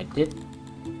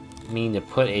mean to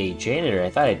put a janitor. I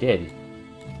thought I did.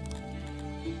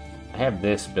 I have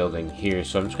this building here,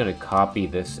 so I'm just going to copy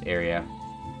this area.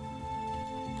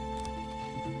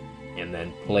 And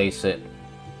then place it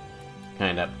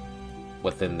kind of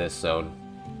within this zone.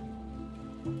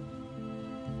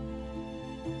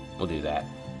 We'll do that.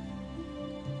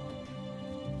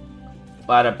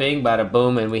 Bada bing, bada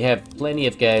boom, and we have plenty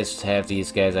of guys to have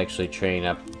these guys actually train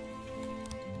up.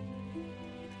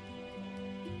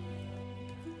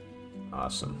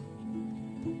 Awesome.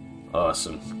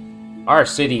 Awesome. Our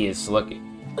city is looking...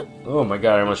 Oh my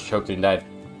god, I almost choked and died.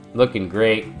 Looking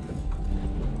great.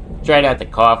 Tried not to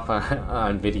cough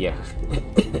on video.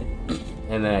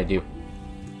 And then I do.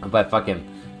 But fucking...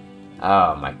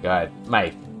 Oh my god.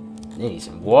 I need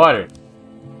some water.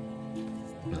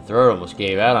 The throat almost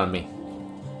gave out on me.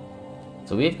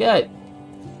 So we've got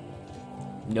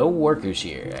no workers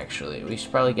here, actually. We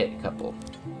should probably get a couple.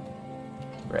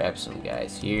 Grab some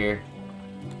guys here.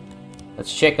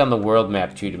 Let's check on the world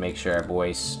map, too, to make sure our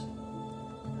boys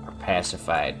are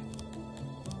pacified.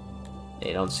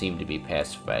 They don't seem to be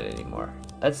pacified anymore.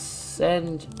 Let's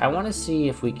send... I want to see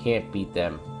if we can't beat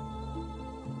them.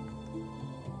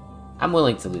 I'm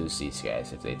willing to lose these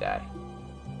guys if they die.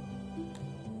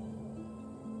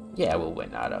 Yeah, we'll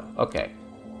win auto. Okay.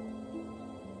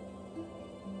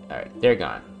 Alright, they're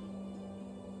gone.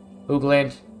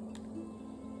 Hoogland.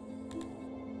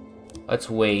 Let's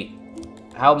wait.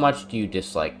 How much do you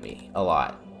dislike me? A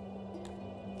lot.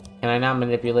 Can I not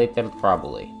manipulate them?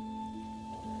 Probably.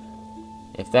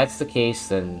 If that's the case,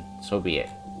 then so be it.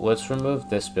 Let's remove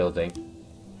this building.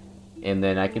 And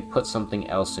then I can put something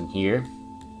else in here.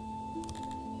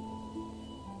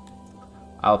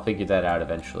 I'll figure that out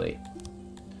eventually.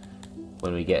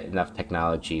 When we get enough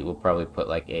technology, we'll probably put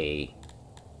like a...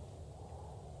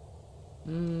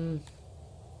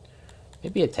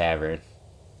 maybe a tavern.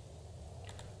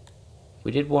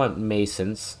 We did want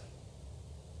masons.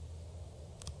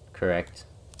 Correct.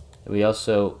 We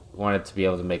also wanted to be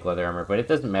able to make leather armor, but it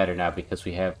doesn't matter now because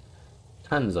we have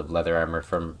tons of leather armor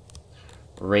from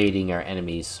raiding our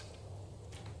enemies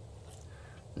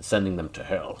and sending them to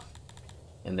hell.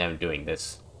 And then doing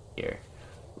this here.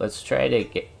 Let's try to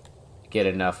get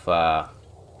enough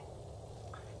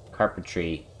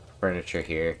carpentry furniture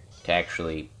here to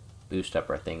actually boost up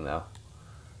our thing, though.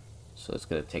 So it's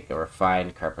going to take a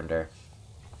refined carpenter,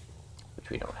 which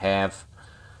we don't have.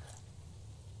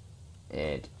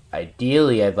 And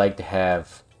ideally, I'd like to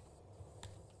have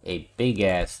a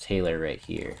big-ass tailor right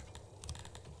here.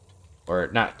 Or,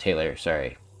 not tailor,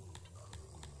 sorry.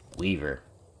 Weaver.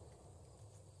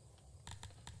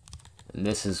 And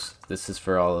this is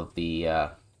for all of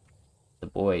the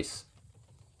boys.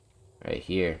 Right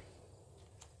here.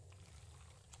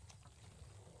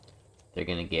 They're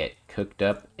gonna get cooked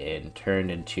up and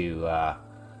turned into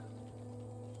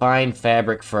fine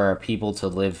fabric for our people to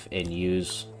live and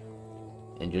use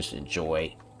and just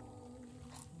enjoy.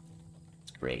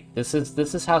 It's great. This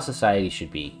is how society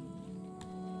should be.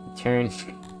 Turn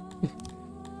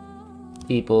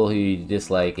people who you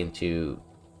dislike into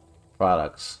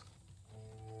products.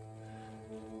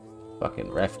 Fucking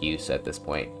refuse at this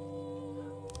point.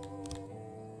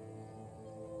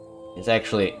 It's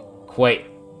actually quite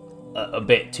a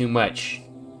bit too much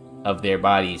of their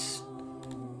bodies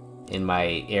in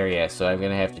my area, so I'm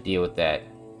gonna have to deal with that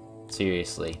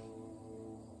seriously.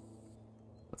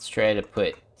 Let's try to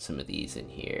put some of these in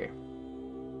here.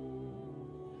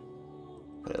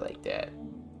 Put it like that.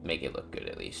 Make it look good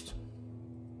at least.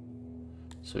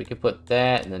 So we could put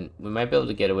that, and then we might be able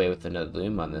to get away with another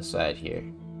loom on this side here.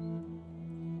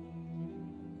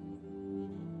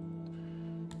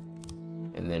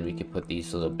 And then we could put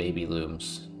these little baby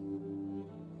looms.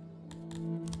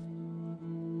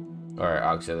 Or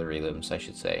auxiliary looms, I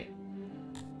should say.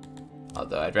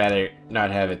 Although I'd rather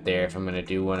not have it there. If I'm going to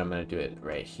do one, I'm going to do it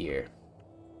right here.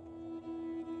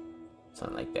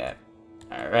 Something like that.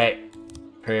 Alright.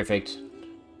 Perfect.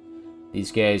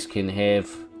 These guys can have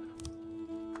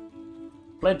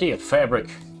plenty of fabric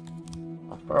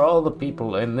for all the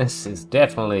people, and this is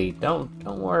definitely... Don't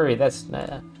worry,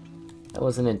 that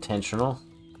wasn't intentional.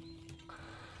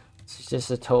 It's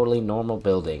just a totally normal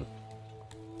building.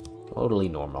 Totally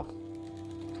normal.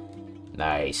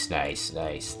 Nice, nice,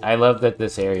 nice. I love that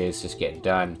this area is just getting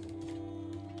done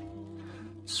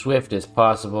swift as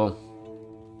possible.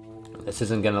 This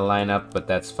isn't gonna line up, but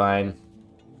that's fine.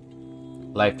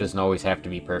 Life doesn't always have to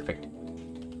be perfect.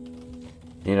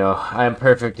 You know, I'm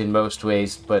perfect in most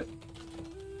ways, but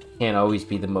can't always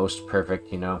be the most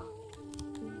perfect, you know.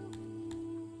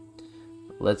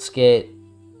 Let's get...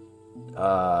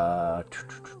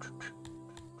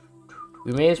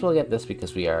 we may as well get this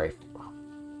because we are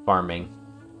farming.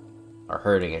 Or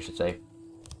herding, I should say.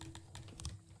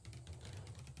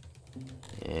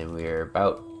 And we're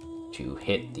about to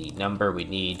hit the number we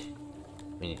need.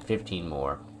 We need 15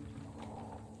 more.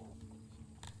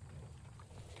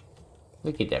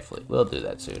 We could definitely... We'll do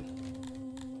that soon.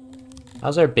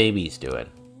 How's our babies doing?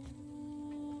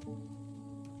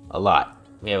 A lot.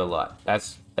 We have a lot.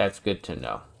 That's good to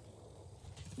know.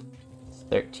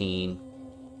 13,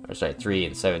 or sorry, 3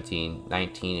 and 17,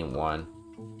 19 and 1,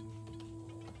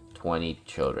 20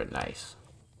 children. Nice.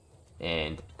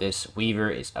 And this weaver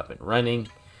is up and running.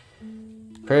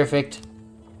 Perfect.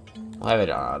 We'll have it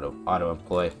on auto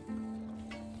employ.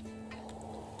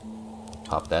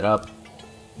 Pop that up.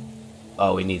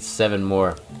 Oh, we need 7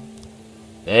 more.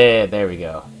 There we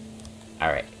go.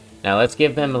 Alright. Now let's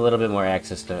give them a little bit more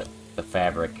access to the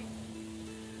fabric.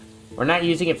 We're not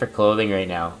using it for clothing right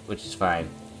now, which is fine.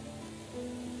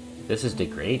 This is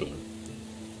degrading.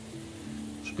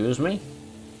 Excuse me?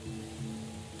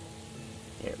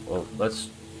 Here, well, let's...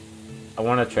 I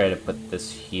want to try to put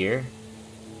this here.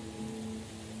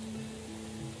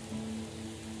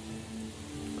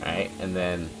 Alright, and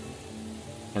then...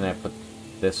 Can I put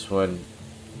this one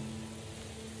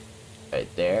right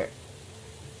there?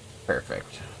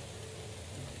 Perfect.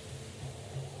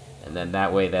 And then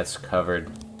that way that's covered.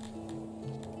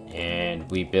 And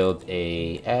we build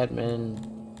a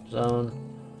admin zone.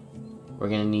 We're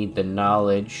gonna need the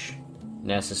knowledge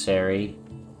necessary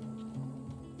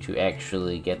to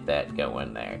actually get that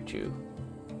going there too.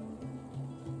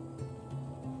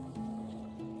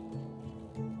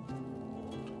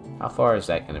 How far is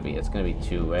that gonna be? It's gonna be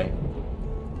 2, right?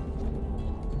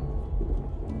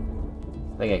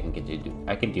 I think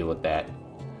I can deal with that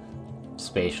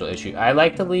spatial issue. I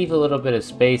like to leave a little bit of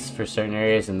space for certain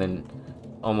areas and then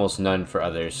almost none for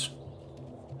others.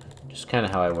 Just kind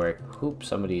of how I work. Oops,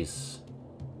 somebody's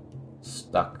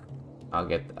stuck. I'll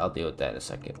deal with that in a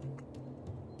second.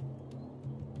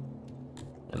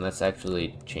 And let's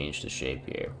actually change the shape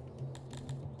here.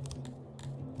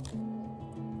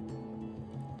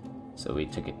 So we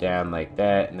took it down like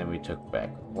that, and then we took back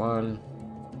 1.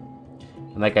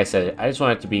 And like I said, I just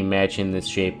want it to be matching this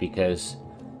shape because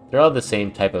they're all the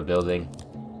same type of building.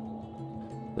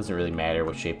 Doesn't really matter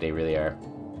what shape they really are.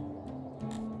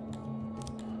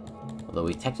 Although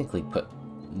we technically put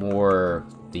more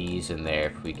of these in there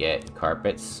if we get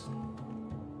carpets.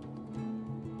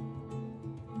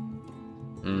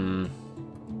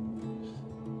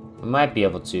 We might be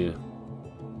able to.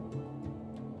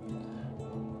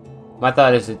 My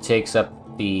thought is it takes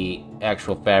up the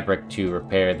actual fabric to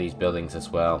repair these buildings as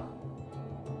well,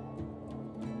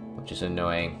 which is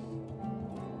annoying.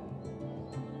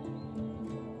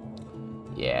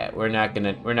 Yeah, we're not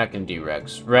gonna do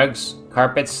rugs.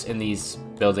 Carpets in these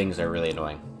buildings are really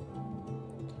annoying.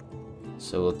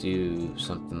 So we'll do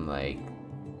something like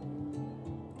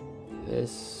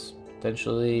this,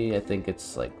 potentially. I think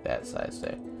it's like that size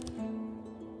there.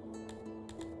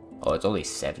 Oh, it's only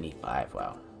 75,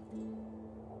 wow.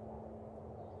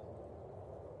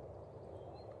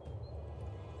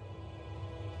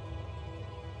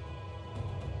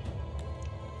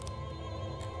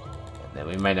 And then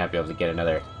we might not be able to get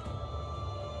another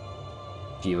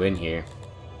view in here.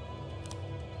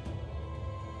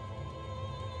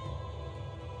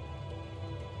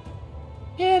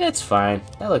 Yeah, that's fine.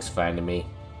 That looks fine to me.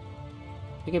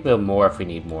 We can build more if we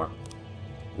need more.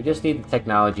 We just need the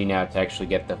technology now to actually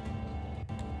get the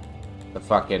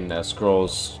fucking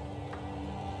scrolls,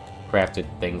 crafted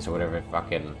things or whatever.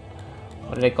 Fucking,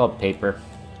 what are they called? Paper.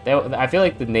 I feel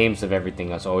like the names of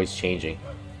everything is always changing.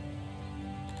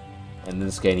 And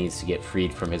this guy needs to get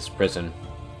freed from his prison.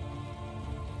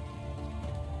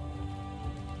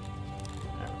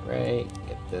 Alright,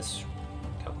 get this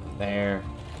going there.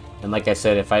 And like I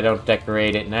said, if I don't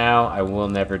decorate it now, I will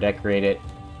never decorate it.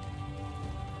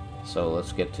 So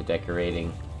let's get to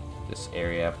decorating this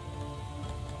area.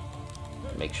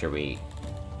 Make sure we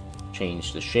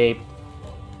change the shape.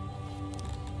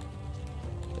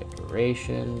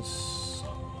 Decorations.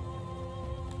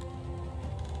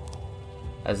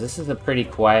 As this is a pretty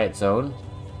quiet zone.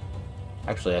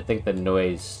 Actually, I think the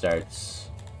noise starts...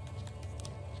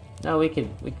 No, we can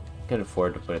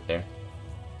afford to put it there.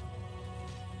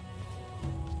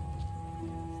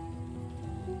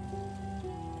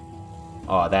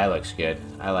 Oh, that looks good.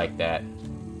 I like that.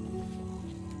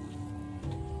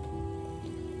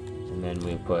 And then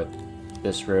we put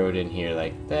this road in here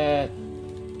like that.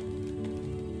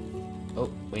 Oh,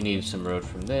 we need some road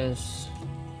from this.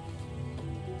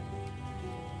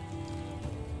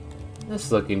 This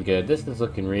is looking good. This is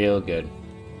looking real good.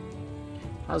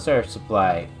 How's our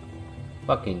supply?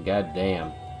 Fucking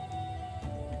goddamn.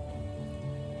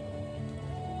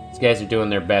 These guys are doing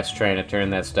their best trying to turn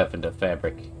that stuff into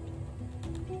fabric.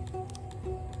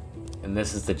 And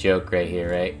this is the joke right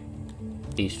here, right?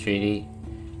 Peace treaty.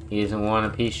 He doesn't want a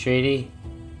peace treaty.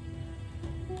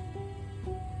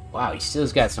 Wow, he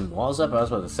still's got some walls up. I was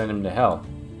about to send him to hell.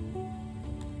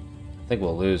 I think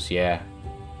we'll lose, yeah.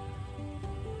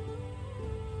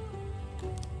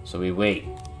 So we wait.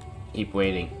 Keep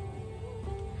waiting.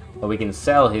 But we can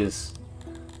sell his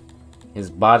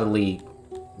bodily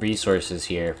resources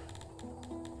here.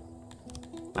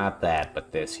 Not that,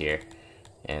 but this here.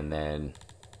 And then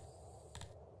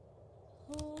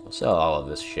we'll sell all of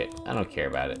this shit. I don't care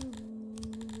about it.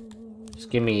 Just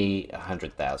give me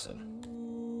 100,000.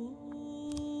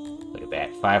 Look at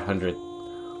that. 500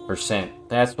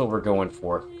 That's what we're going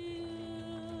for.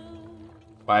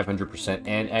 500%.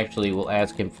 And actually, we'll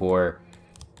ask him for...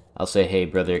 I'll say, hey,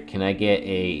 brother, can I get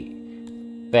a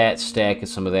fat stack of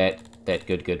some of that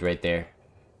good right there?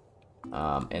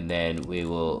 And then we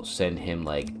will send him,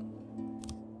 like...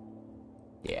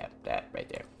 Yeah, that right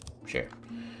there. Sure.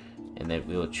 And then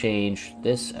we will change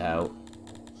this out.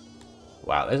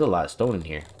 Wow, there's a lot of stone in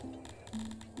here.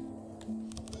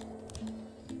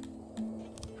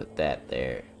 Put that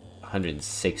there.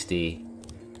 160.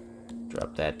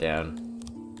 Drop that down.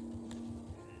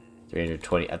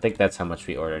 320. I think that's how much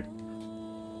we ordered.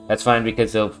 That's fine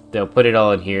because they'll put it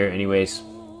all in here anyways.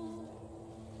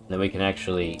 Then we can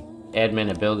actually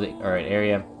admin a building or an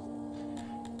area.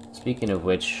 Speaking of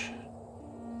which,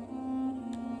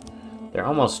 they're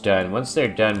almost done. Once they're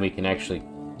done, we can actually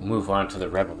move on to the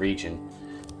rebel region.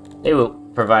 They will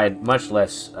provide much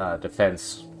less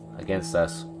defense against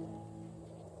us.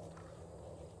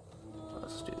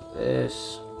 Let's do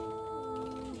this.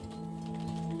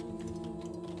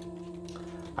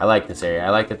 I like this area. I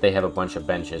like that they have a bunch of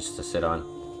benches to sit on.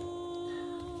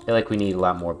 I feel like we need a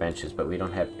lot more benches, but we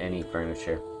don't have any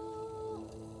furniture.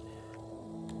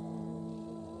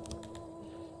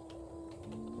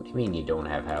 What do you mean you don't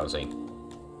have housing?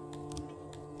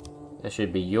 That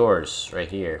should be yours right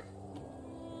here.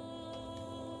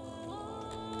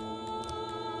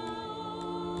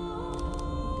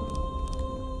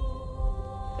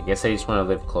 I guess I just want to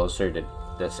live closer to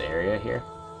this area here.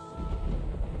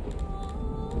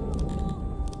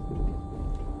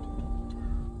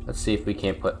 Let's see if we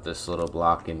can't put this little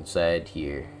block inside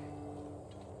here.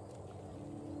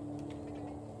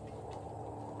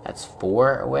 That's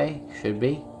 4 away? Should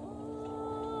be.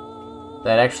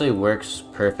 That actually works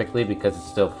perfectly because it's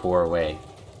still 4 away.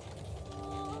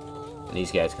 And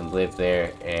these guys can live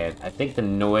there, and I think the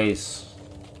noise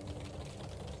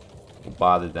will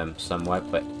bother them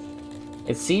somewhat, but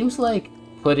it seems like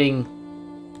putting...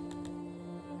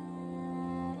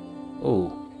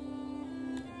 Ooh.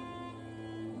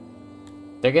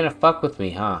 They're gonna fuck with me,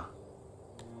 huh?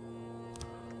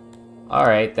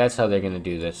 Alright, that's how they're gonna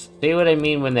do this. See what I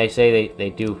mean when they say they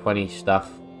do funny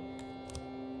stuff?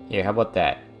 Here, how about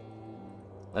that?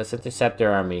 Let's intercept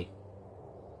their army.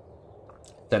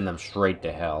 Send them straight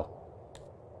to hell.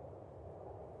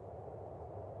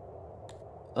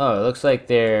 Oh, it looks like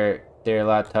they're a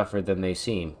lot tougher than they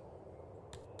seem.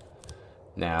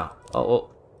 Now, well,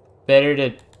 better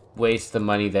to waste the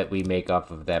money that we make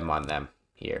off of them on them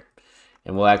here.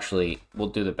 And we'll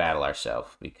do the battle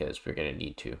ourselves because we're gonna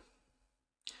need to.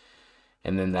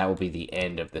 And then that will be the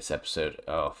end of this episode.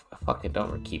 Oh, fucking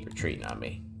don't keep retreating on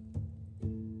me.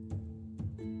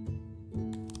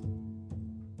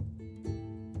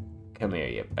 Come here,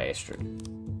 you bastard.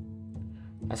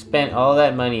 I spent all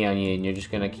that money on you and you're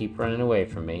just gonna keep running away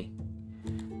from me.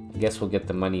 I guess we'll get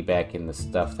the money back in the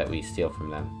stuff that we steal from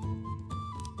them.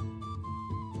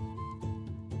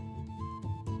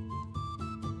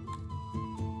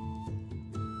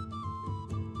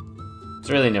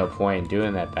 There's really no point in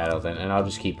doing that battle then, and I'll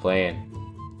just keep playing.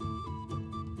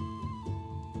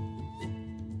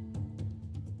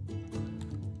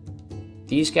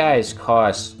 These guys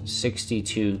cost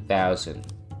 62,000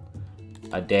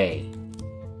 a day.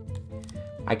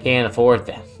 I can't afford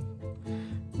them.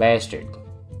 Bastard.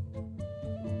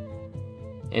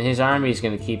 And his army is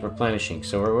going to keep replenishing,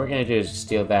 so what we're going to do is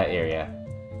steal that area.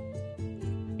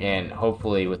 And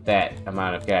hopefully with that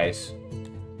amount of guys...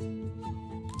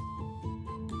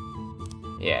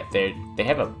 Yeah, they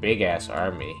have a big-ass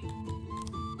army.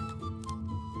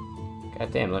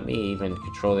 Goddamn, let me even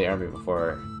control the army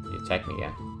before you attack me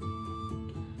again.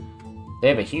 They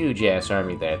have a huge-ass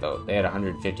army there, though. They had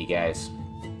 150 guys.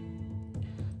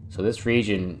 So this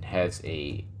region has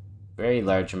a very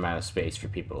large amount of space for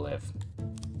people to live.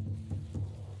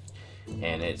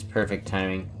 And it's perfect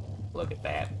timing. Look at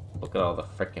that. Look at all the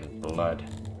frickin' blood.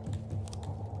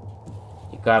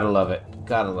 You gotta love it.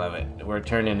 Gotta love it. We're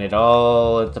turning it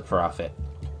all into profit.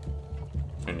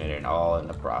 Turning it all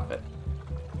into profit.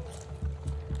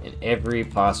 In every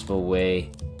possible way,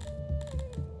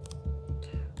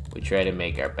 we try to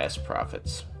make our best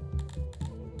profits.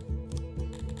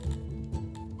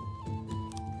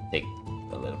 Take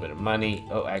a little bit of money.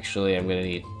 Oh, actually, I'm gonna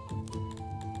need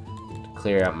to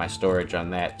clear out my storage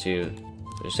on that too.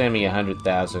 So send me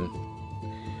 100,000.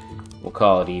 We'll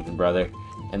call it even, brother.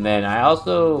 And then I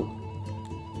also...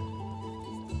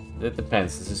 It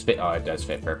depends. Does this fit? Oh, it does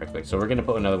fit perfectly. So we're going to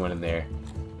put another one in there.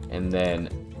 And then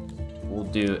we'll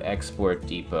do export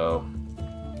depot.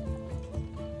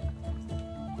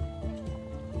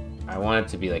 I want it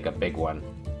to be like a big one.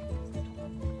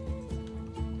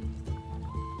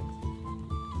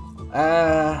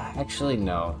 Actually,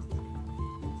 no.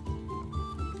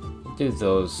 Do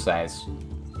those size.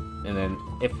 And then,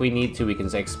 if we need to, we can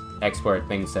export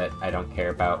things that I don't care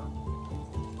about.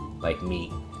 Like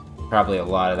meat. Probably a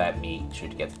lot of that meat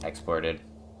should get exported.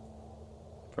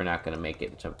 We're not going to make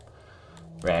it into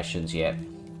rations yet.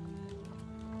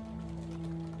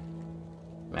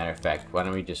 Matter of fact, why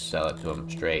don't we just sell it to them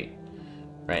straight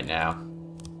right now?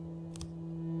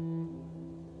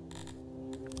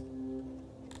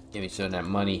 Give me some of that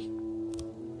money.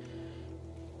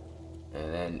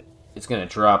 And then it's going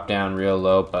to drop down real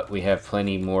low, but we have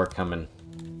plenty more coming.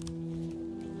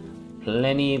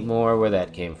 Plenty more where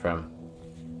that came from.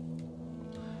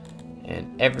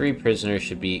 And every prisoner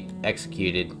should be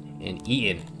executed and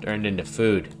eaten, turned into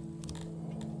food.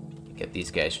 Get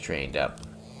these guys trained up.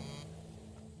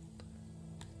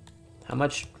 How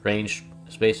much range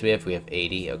space do we have? We have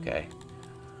 80, okay.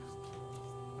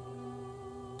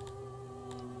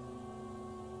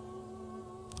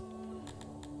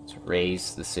 Let's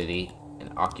raise the city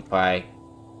and occupy.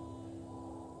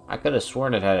 I could have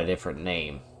sworn it had a different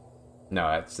name. No,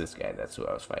 that's this guy. That's who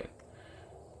I was fighting.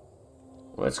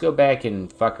 Let's go back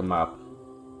and fuck him up.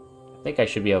 I think I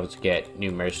should be able to get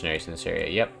new mercenaries in this area.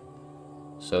 Yep.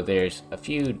 So there's a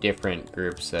few different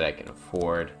groups that I can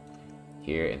afford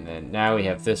here. And then now we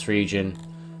have this region.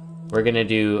 We're going to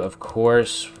do, of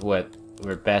course, what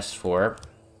we're best for.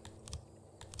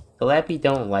 Tilapi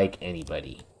don't like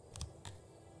anybody.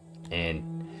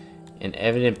 And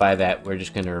evident by that, we're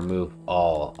just going to remove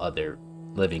all other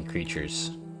living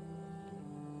creatures.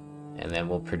 And then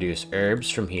we'll produce herbs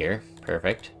from here.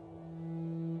 Perfect.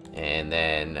 And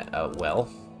then a well.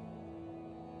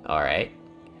 Alright.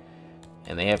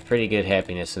 And they have pretty good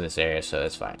happiness in this area, so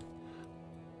that's fine.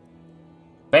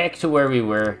 Back to where we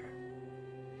were.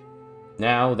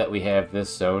 Now that we have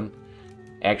this zone,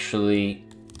 actually,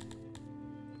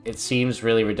 it seems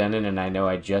really redundant, and I know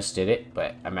I just did it,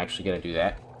 but I'm actually going to do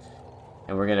that.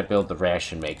 And we're going to build the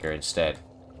ration maker instead.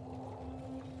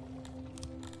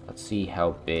 Let's see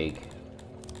how big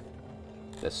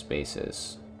this space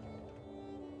is.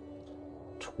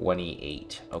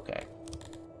 28. Okay.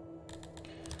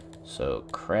 So,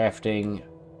 crafting,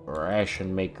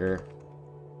 ration maker.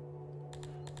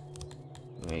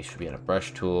 We should be on a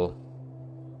brush tool.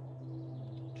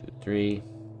 2, 3.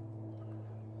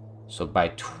 So by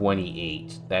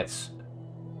 28, that's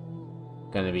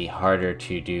going to be harder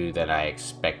to do than I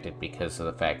expected because of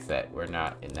the fact that we're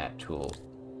not in that tool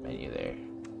menu there.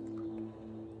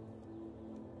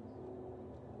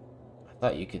 I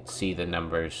thought you could see the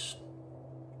numbers.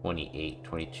 28,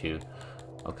 22.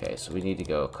 Okay, so we need to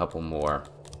go a couple more.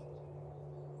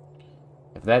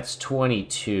 If that's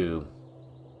 22,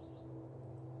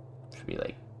 should be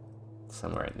like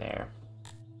somewhere in there.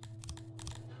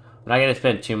 I'm not going to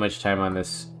spend too much time on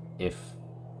this. If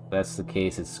that's the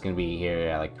case, it's going to be here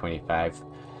at like 25.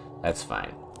 That's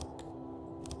fine.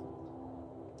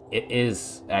 It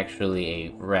is actually a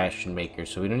ration maker,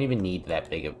 so we don't even need that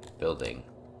big of a building.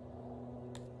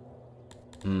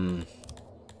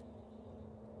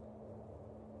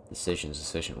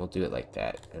 Decision. We'll do it like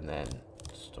that. And then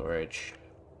storage.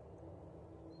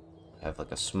 Have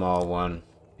like a small one.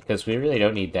 Because we really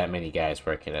don't need that many guys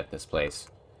working at this place.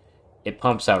 It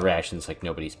pumps out rations like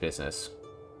nobody's business.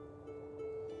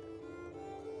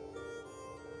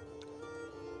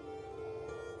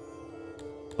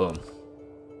 Boom.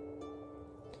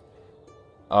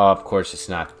 Oh, of course it's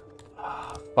not.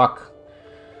 Oh, fuck.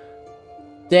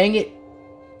 Dang it,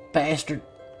 bastard.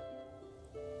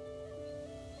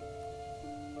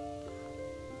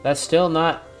 That's still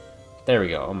not... There we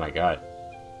go. Oh my god.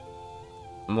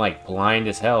 I'm like blind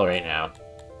as hell right now.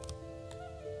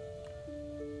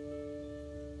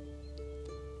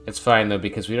 It's fine though,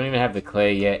 because we don't even have the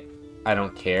clay yet. I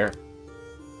don't care.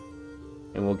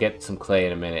 And we'll get some clay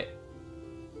in a minute,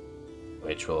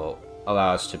 which will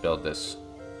allow us to build this.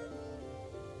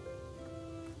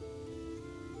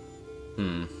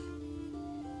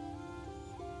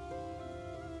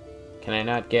 Can I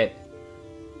not get...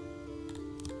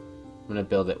 I'm gonna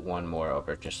build it one more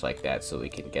over just like that so we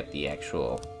can get the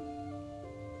actual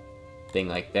thing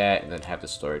like that and then have the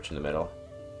storage in the middle.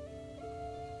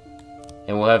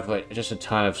 And we'll have like, just a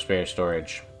ton of spare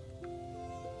storage.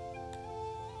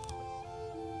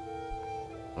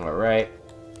 Alright.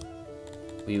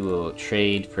 We will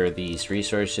trade for these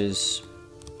resources.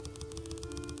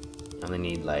 I only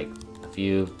need like a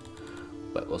few,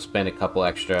 but we'll spend a couple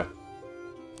extra.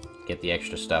 Get the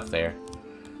extra stuff there.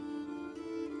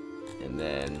 And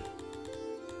then...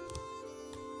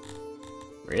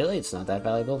 Really? It's not that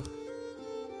valuable?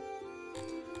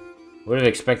 Would have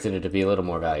expected it to be a little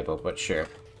more valuable, but sure.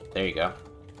 There you go.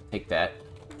 Take that.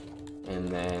 And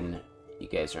then you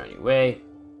guys are on your way.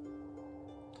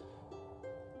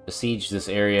 Besiege this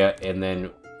area, and then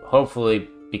hopefully,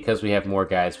 because we have more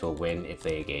guys, we'll win if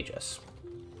they engage us.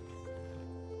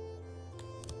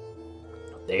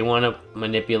 They want to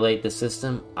manipulate the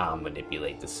system? I'll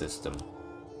manipulate the system.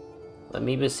 Let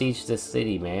me besiege this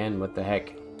city, man. What the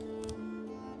heck?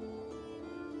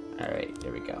 Alright,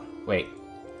 there we go. Wait.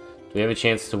 Do we have a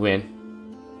chance to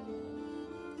win?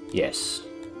 Yes.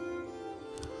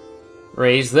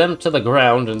 Raise them to the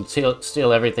ground and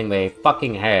steal everything they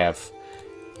fucking have.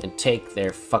 And take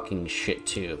their fucking shit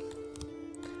too.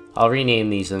 I'll rename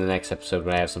these in the next episode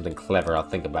when I have something clever. I'll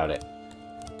think about it.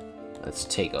 Let's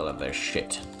take all of their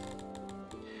shit.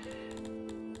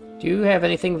 Do you have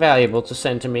anything valuable to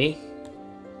send to me?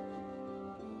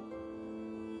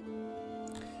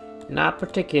 Not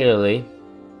particularly.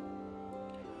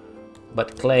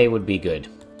 But clay would be good.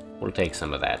 We'll take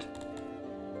some of that.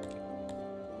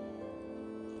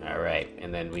 Alright,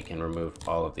 and then we can remove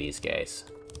all of these guys.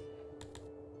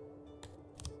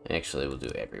 Actually, we'll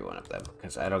do every one of them,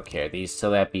 because I don't care. These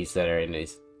Tilapis that are in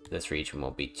this region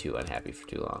won't be too unhappy for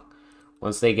too long.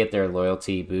 Once they get their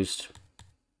loyalty boost,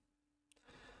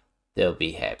 they'll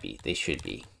be happy. They should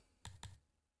be.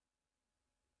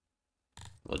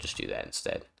 We'll just do that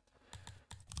instead.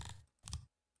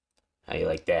 How you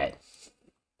like that?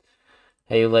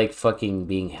 How you like fucking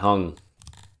being hung?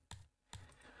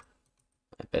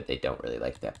 I bet they don't really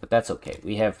like that, but that's okay.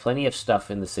 We have plenty of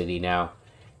stuff in the city now.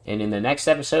 And in the next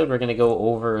episode, we're going to go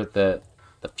over the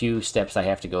few steps I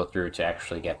have to go through to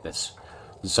actually get this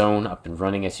zone up and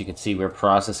running. As you can see, we're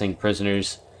processing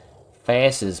prisoners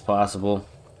fast as possible.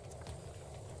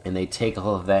 And they take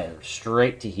all of that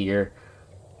straight to here.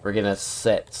 We're going to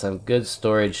set some good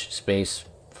storage space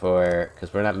for,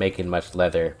 because we're not making much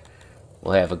leather.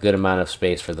 We'll have a good amount of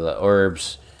space for the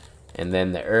herbs. And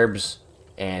then the herbs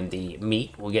and the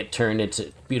meat will get turned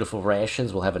into beautiful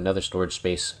rations. We'll have another storage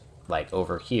space like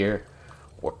over here,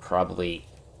 or probably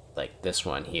like this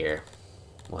one here.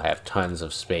 We'll have tons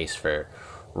of space for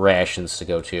rations to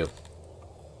go to.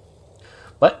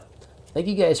 But thank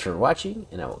you guys for watching,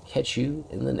 and I will catch you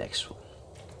in the next one.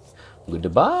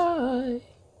 Goodbye.